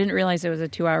left. I didn't realize it was a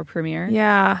 2-hour premiere.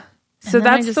 Yeah. So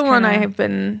that's the one I have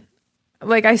been,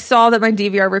 like, I saw that my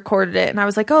DVR recorded it and I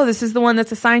was like, oh, this is the one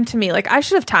that's assigned to me. Like, I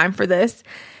should have time for this.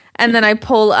 And then I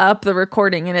pull up the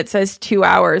recording and it says 2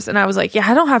 hours. And I was like, yeah,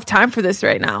 I don't have time for this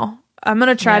right now. I'm going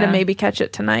to try to maybe catch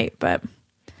it tonight, but.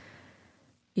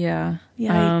 Yeah.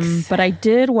 Yikes. But I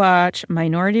did watch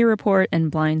Minority Report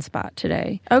and Blind Spot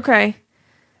today. Okay.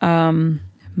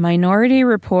 Minority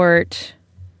Report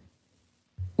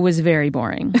was very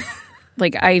boring.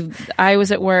 Like I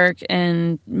was at work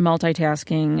and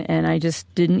multitasking and I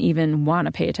just didn't even want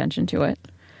to pay attention to it.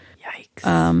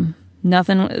 Yikes.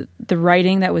 Nothing, the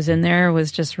writing that was in there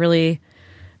was just really,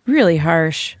 really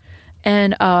harsh.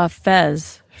 And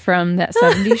Fez from that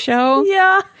 70s show.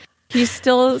 Yeah. He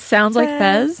still sounds like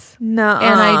Fez. No.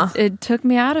 And it took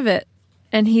me out of it.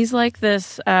 And he's like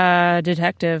this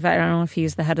detective. I don't know if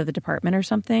he's the head of the department or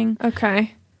something.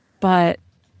 Okay. But,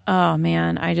 oh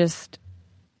man,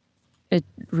 it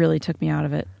really took me out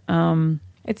of it.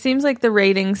 It seems like the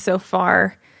ratings so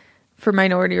far for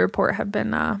Minority Report have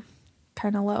been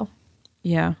kind of low.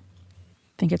 Yeah. I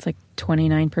think it's like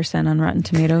 29% on Rotten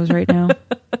Tomatoes right now.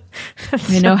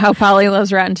 You know how Polly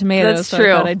loves Rotten Tomatoes. That's so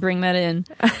true. I thought I'd bring that in.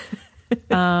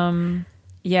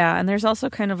 Yeah, and there's also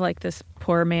kind of like this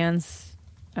poor man's,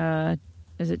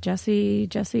 is it Jesse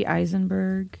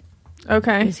Eisenberg?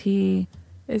 Okay. Was he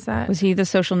the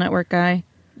Social Network guy?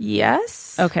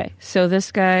 Yes. Okay, so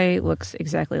this guy looks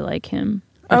exactly like him.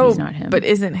 But he's not him. But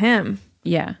isn't him.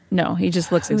 Yeah, no, he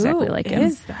just looks exactly like him. Who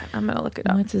is that? I'm going to look it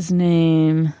up. What's his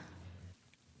name?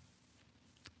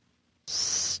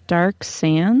 Stark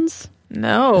Sands?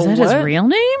 No. Is that his real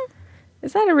name?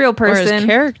 Is that a real person? Or his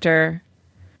character?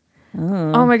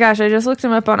 Oh my gosh, I just looked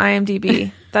him up on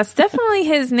IMDb. That's definitely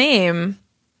his name.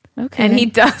 Okay. And he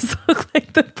does look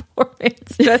like the poor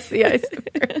man's Jesse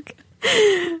Eisenberg.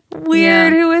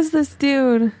 Weird. Yeah. Who is this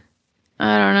dude?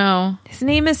 I don't know. His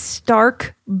name is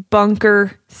Stark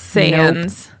Bunker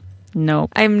Sands.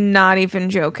 Nope. I'm not even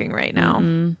joking right now.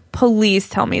 Mm-mm. Please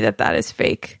tell me that is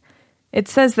fake. It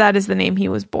says that is the name he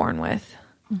was born with.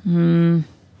 Mm-hmm.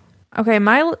 Okay,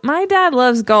 my dad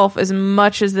loves golf as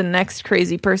much as the next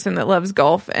crazy person that loves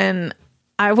golf, and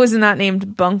I was not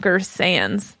named Bunker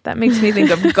Sands. That makes me think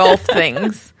of golf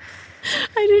things.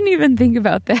 I didn't even think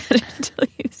about that until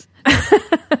you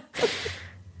said.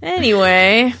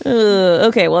 Anyway.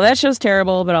 Okay, well, that show's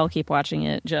terrible, but I'll keep watching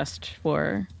it just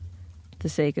for the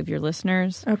sake of your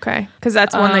listeners. Okay, because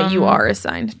that's one that you are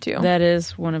assigned to. That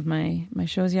is one of my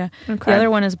shows, yeah. Okay. The other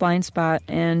one is Blind Spot,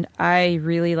 and I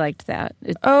really liked that.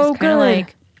 It was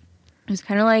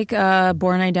kind of like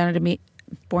Born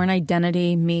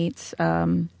Identity meets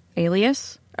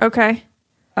Alias. Okay.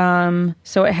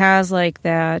 So it has like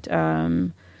that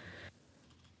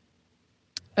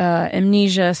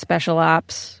amnesia special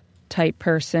ops type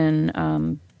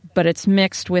person, but it's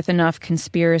mixed with enough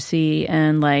conspiracy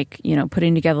and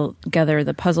putting together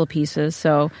the puzzle pieces.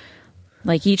 So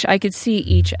like I could see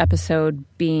each episode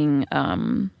being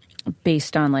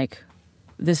based on like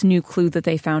this new clue that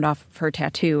they found off of her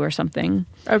tattoo or something.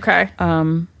 Okay.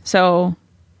 So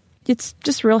it's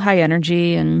just real high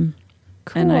energy and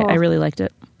cool. And I really liked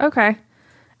it. Okay.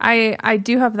 I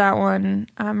do have that one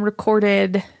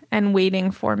recorded and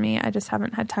waiting for me. I just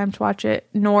haven't had time to watch it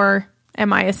nor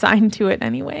am I assigned to it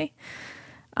anyway.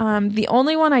 The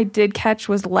only one I did catch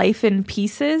was Life in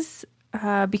Pieces,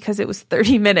 because it was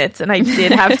 30 minutes and I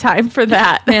did have time for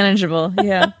that. Manageable,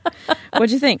 yeah.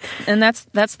 What'd you think? And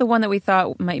that's the one that we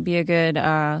thought might be a good...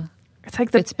 it's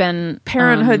like it's been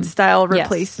Parenthood style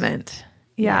replacement.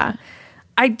 Yes. Yeah.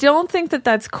 I don't think that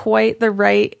that's quite the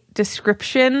right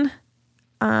description.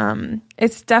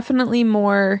 It's definitely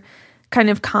more kind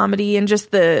of comedy, and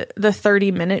just the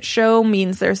 30-minute show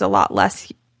means there's a lot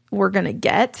less we're going to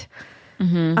get.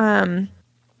 Mm-hmm.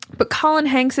 But Colin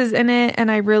Hanks is in it,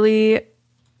 and I really,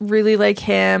 really like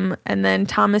him. And then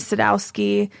Thomas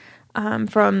Sadowski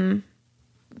from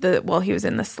he was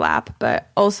in The Slap, but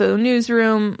also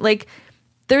Newsroom. Like,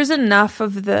 there's enough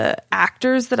of the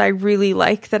actors that I really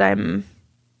like that I'm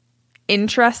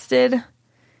interested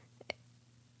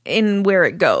in where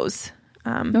it goes.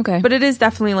 Okay. But it is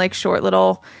definitely like short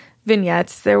little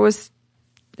vignettes.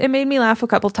 It made me laugh a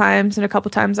couple times, and a couple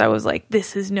times I was like,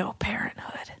 this is no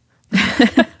Parenthood.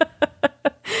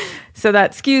 So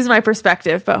that skews my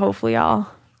perspective, but hopefully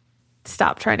I'll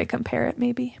stop trying to compare it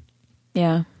maybe.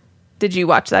 Yeah. Did you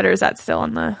watch that, or is that still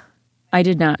on the... I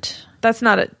did not. That's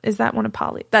not is that one of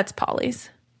Polly? That's Polly's.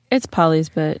 It's Polly's,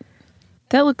 but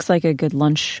that looks like a good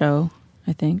lunch show,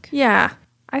 I think. Yeah.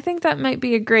 I think that might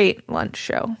be a great lunch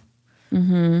show.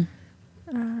 Mm-hmm.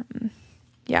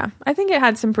 Yeah. I think it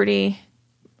had some pretty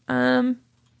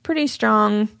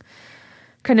strong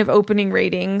kind of opening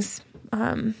ratings.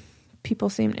 People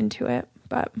seemed into it,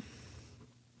 but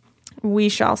we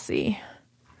shall see.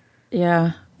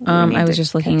 Yeah. I was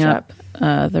just looking up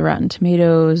the Rotten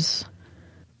Tomatoes.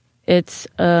 It's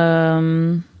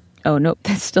oh nope,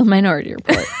 that's still Minority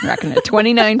Report. Rocking at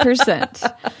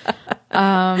 29%.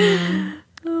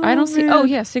 I don't see. Oh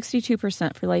yeah,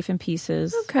 62% for Life in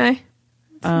Pieces. Okay,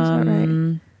 that seems about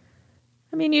right.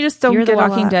 I mean, you just don't. Fear get the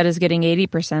Walking Dead is getting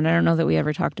 80%. I don't know that we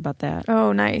ever talked about that.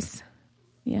 Oh, nice.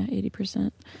 Yeah,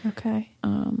 80%. Okay.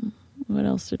 What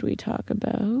else did we talk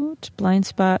about? Blind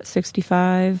Spot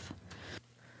 65.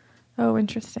 Oh,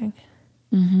 interesting.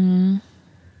 Mm-hmm.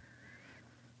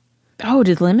 Oh,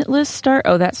 did Limitless start?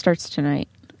 Oh, that starts tonight.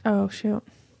 Oh, shoot.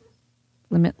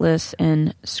 Limitless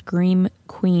and Scream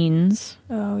Queens.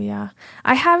 Oh, yeah.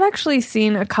 I have actually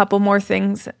seen a couple more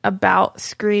things about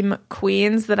Scream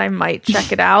Queens that I might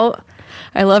check it out.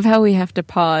 I love how we have to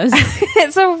pause.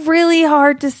 It's so really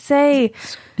hard to say.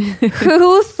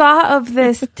 Who thought of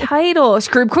this title?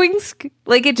 Scream Queens?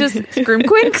 Like, it just... Scream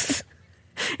Queens?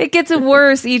 It gets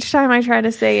worse each time I try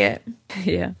to say it.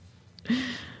 Yeah.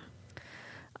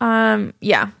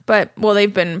 Yeah, but, well,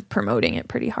 they've been promoting it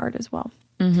pretty hard as well.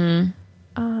 Mm-hmm.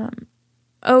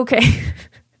 Okay.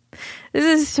 This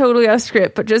is totally off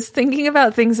script, but just thinking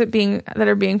about things that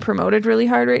are being promoted really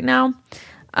hard right now.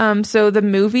 So the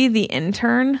movie The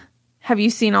Intern, have you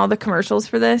seen all the commercials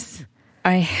for this?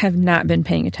 I have not been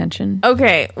paying attention.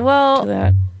 Okay, well, to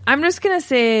that. I'm just going to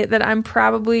say that I'm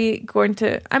probably going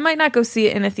to... I might not go see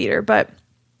it in a theater, but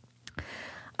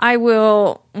I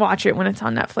will watch it when it's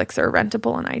on Netflix or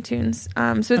rentable on iTunes.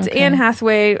 So it's Anne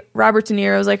Hathaway. Robert De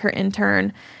Niro's like her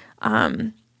intern.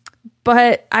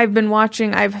 But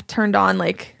I've turned on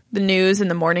like the news and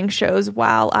the morning shows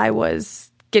while I was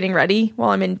getting ready while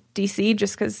I'm in DC,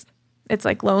 just because it's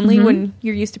like lonely when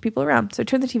you're used to people around. So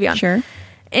turn the TV on. Sure.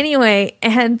 Anyway,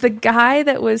 and the guy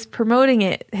that was promoting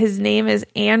it, his name is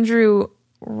Andrew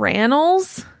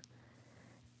Rannells.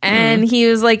 And he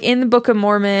was like in the Book of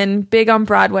Mormon, big on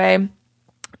Broadway.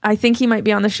 I think he might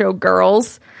be on the show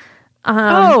Girls.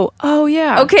 Oh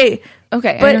yeah. Okay.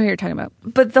 Okay, I know who you're talking about.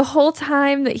 But the whole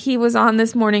time that he was on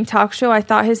this morning talk show, I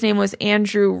thought his name was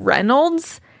Andrew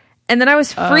Reynolds. And then I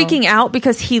was freaking out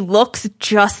because he looks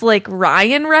just like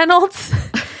Ryan Reynolds.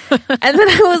 And then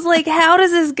I was like, how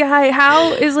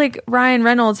is like Ryan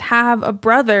Reynolds have a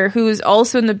brother who's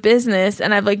also in the business?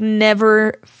 And I've like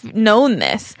never known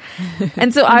this.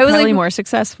 And so I was probably like more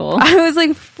successful. I was like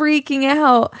freaking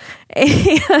out.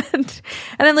 And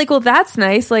I'm like, well, that's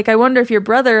nice. Like, I wonder if your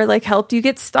brother like helped you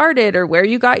get started or where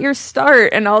you got your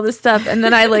start and all this stuff. And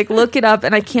then I like look it up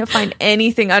and I can't find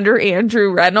anything under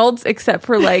Andrew Reynolds except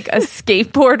for like a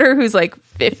skateboarder who's like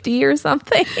 50 or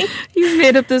something. You've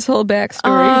made up this whole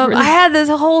backstory. I had this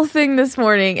whole thing this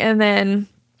morning, and then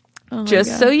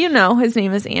just so you know, his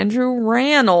name is Andrew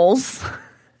Rannells.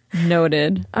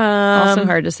 Noted. Also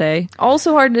hard to say.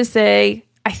 Also hard to say.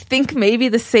 I think maybe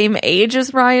the same age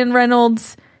as Ryan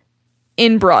Reynolds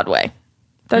in Broadway.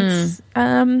 That's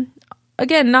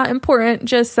again not important,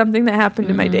 just something that happened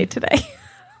in my day today.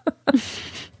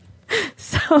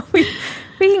 So we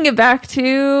can get back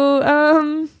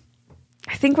to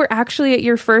I think we're actually at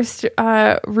your first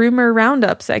rumor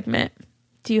roundup segment.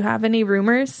 Do you have any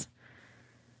rumors?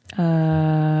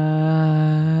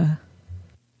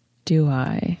 Do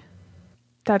I?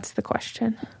 That's the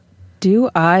question. Do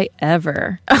I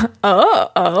ever?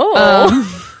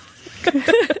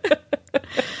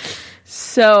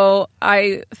 So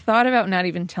I thought about not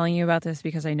even telling you about this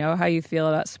because I know how you feel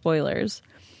about spoilers.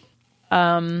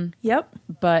 Yep.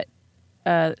 But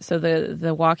so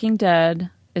the Walking Dead,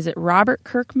 is it Robert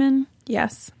Kirkman?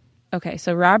 Yes. Okay,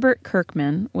 so Robert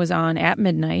Kirkman was on At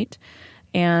Midnight,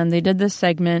 and they did this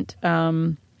segment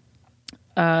to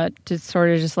sort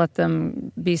of just let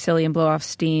them be silly and blow off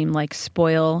steam, like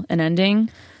spoil an ending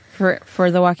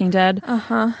for The Walking Dead.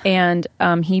 And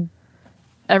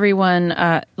everyone,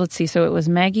 let's see, so it was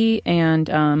Maggie and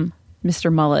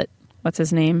Mr. Mullet. What's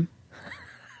his name?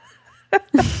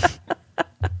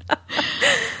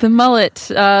 The mullet,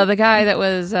 the guy that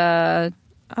was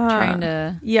trying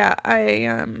to... Yeah,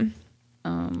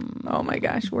 oh my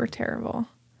gosh, we're terrible.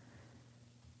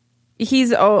 He's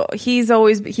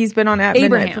been on At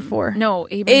Midnight before. No,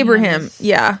 Abraham.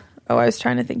 Yeah. Oh, I was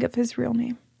trying to think of his real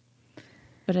name.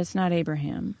 But it's not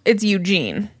Abraham. It's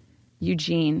Eugene.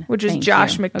 Which is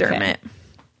Josh McDermott. Okay.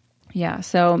 Yeah,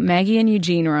 so Maggie and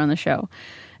Eugene were on the show.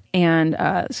 And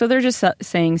so they're just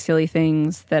saying silly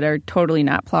things that are totally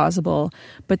not plausible.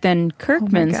 But then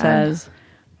Kirkman says...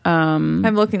 I'm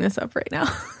looking this up right now.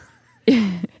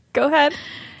 Go ahead.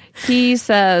 He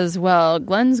says, well,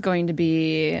 Glenn's going to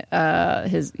be,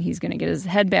 he's going to get his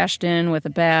head bashed in with a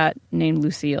bat named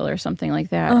Lucille or something like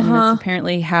that. And that's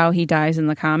apparently how he dies in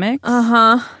the comics.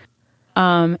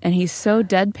 And he's so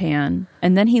deadpan.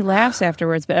 And then he laughs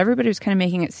afterwards, but everybody was kind of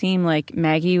making it seem like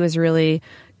Maggie was really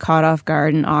caught off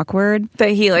guard and awkward. That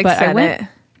he said it.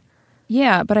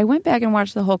 Yeah, but I went back and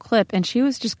watched the whole clip, and she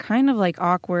was just kind of like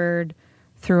awkward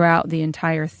throughout the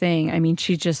entire thing. I mean,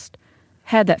 she just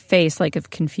had that face like of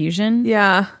confusion.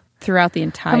 Yeah. Throughout the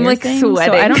entire I'm thing.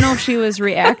 sweating. So I don't know if she was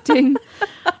reacting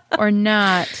or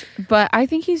not, but I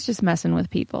think he's just messing with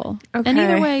people. Okay. And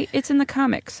either way, it's in the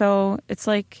comics, so it's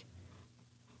like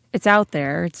it's out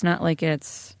there. It's not like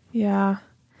it's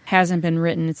hasn't been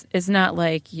written. It's not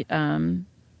like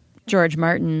George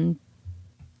Martin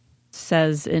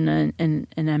says in an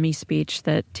Emmy speech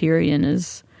that Tyrion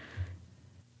is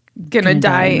gonna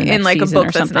die in like a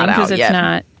book that's not out because it's yet.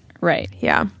 not right.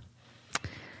 Yeah.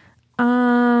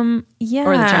 Yeah.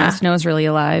 Or that Jon Snow's really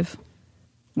alive,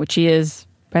 which he is,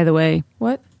 by the way.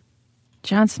 What?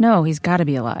 Jon Snow, he's got to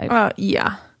be alive.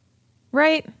 Yeah.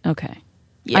 Right? Okay.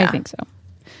 Yeah. I think so.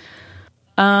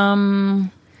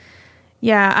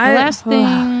 Yeah. The last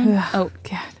thing... Oh,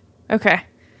 God. Okay.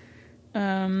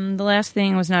 The last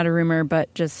thing was not a rumor,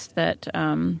 but just that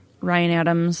Ryan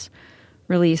Adams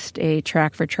released a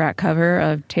track-for-track cover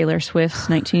of Taylor Swift's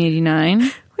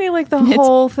 1989. Wait, like the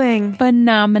whole thing.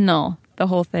 Phenomenal. The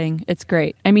whole thing. It's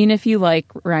great. I mean, if you like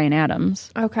Ryan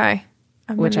Adams. Okay.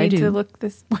 I'm which I do. To look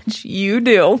this, which you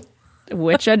do.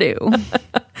 Which I do.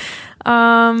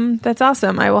 That's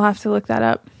awesome. I will have to look that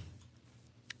up.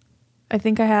 I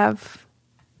think I have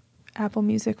Apple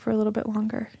Music for a little bit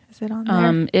longer. Is it on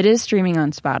there? It is streaming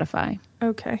on Spotify.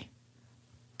 Okay.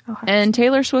 And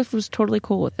Taylor Swift was totally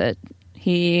cool with it.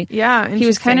 He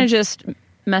was kind of just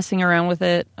messing around with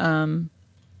it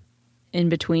in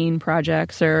between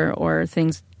projects or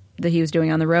things that he was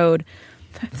doing on the road.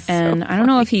 And I don't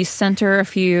know if he sent her a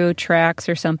few tracks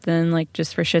or something, like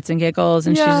just for shits and giggles.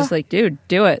 And she's just like, dude,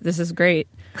 do it. This is great.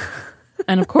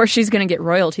 And of course she's going to get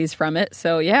royalties from it.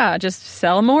 So yeah, just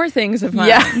sell more things of mine.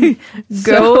 Yeah.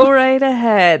 Go right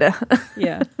ahead.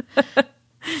 Yeah.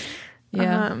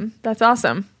 Yeah. That's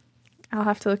awesome. I'll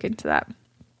have to look into that.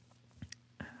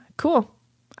 Cool.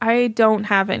 I don't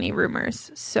have any rumors,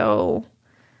 so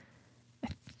I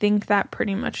think that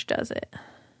pretty much does it.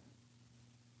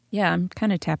 Yeah, I'm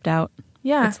kind of tapped out.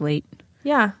 Yeah. It's late.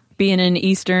 Yeah. Being in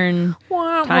Eastern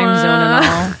time zone and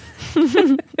all.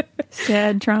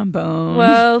 Sad trombone.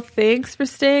 Well, thanks for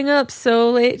staying up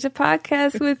so late to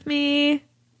podcast with me.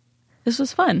 This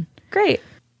was fun. Great.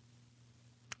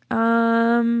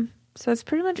 So that's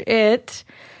pretty much it.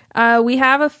 We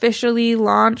have officially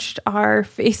launched our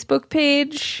Facebook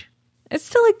page. It's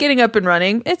still like getting up and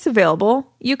running. It's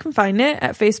available. You can find it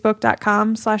at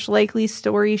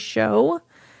facebook.com/LikelyStoryShow.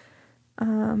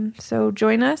 So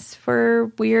join us for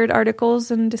weird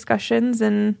articles and discussions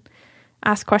and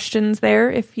ask questions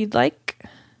there if you'd like.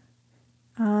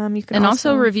 You can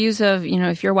also reviews of,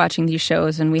 if you're watching these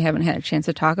shows and we haven't had a chance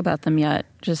to talk about them yet,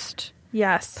 just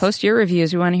post your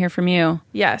reviews. We want to hear from you.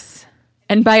 Yes.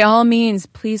 And by all means,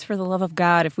 please, for the love of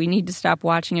God, if we need to stop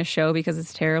watching a show because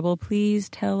it's terrible, please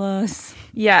tell us.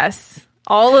 Yes.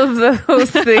 All of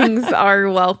those things are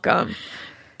welcome.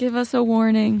 Give us a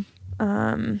warning.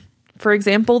 For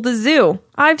example, the zoo.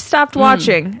 I've stopped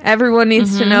watching. Everyone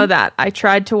needs to know that. I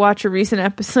tried to watch a recent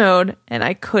episode and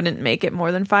I couldn't make it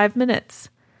more than 5 minutes.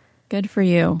 Good for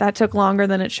you. That took longer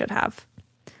than it should have.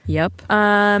 Yep.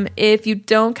 If you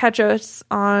don't catch us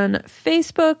on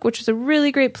Facebook, which is a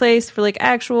really great place for like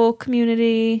actual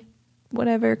community,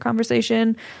 whatever,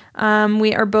 conversation,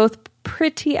 we are both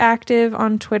pretty active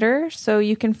on Twitter. So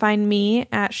you can find me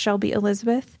at Shelby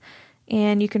Elizabeth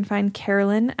and you can find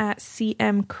Carolyn at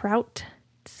CM Kraut,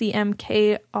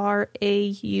 CMKRAUT.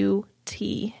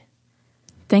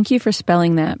 Thank you for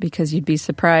spelling that because you'd be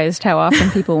surprised how often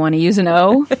people want to use an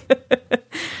O.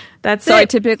 That's so it. I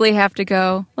typically have to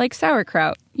go like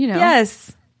sauerkraut, you know.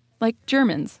 Yes. Like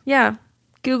Germans. Yeah.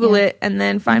 Google it and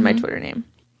then find my Twitter name.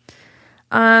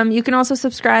 You can also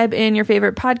subscribe in your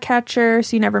favorite podcatcher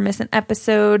so you never miss an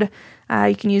episode.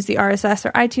 You can use the RSS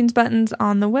or iTunes buttons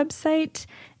on the website.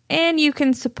 And you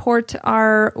can support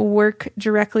our work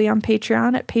directly on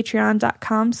Patreon at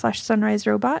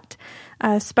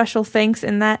patreon.com/sunriserobot. Special thanks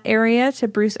in that area to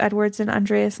Bruce Edwards and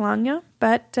Andreas Lanya.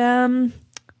 But I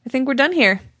think we're done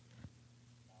here.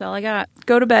 That's all I got.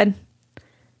 Go to bed.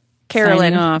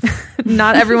 Carolyn. Signing off.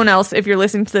 Not everyone else if you're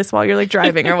listening to this while you're like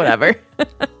driving or whatever.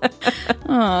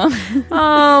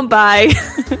 Oh, bye.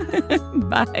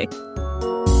 Bye.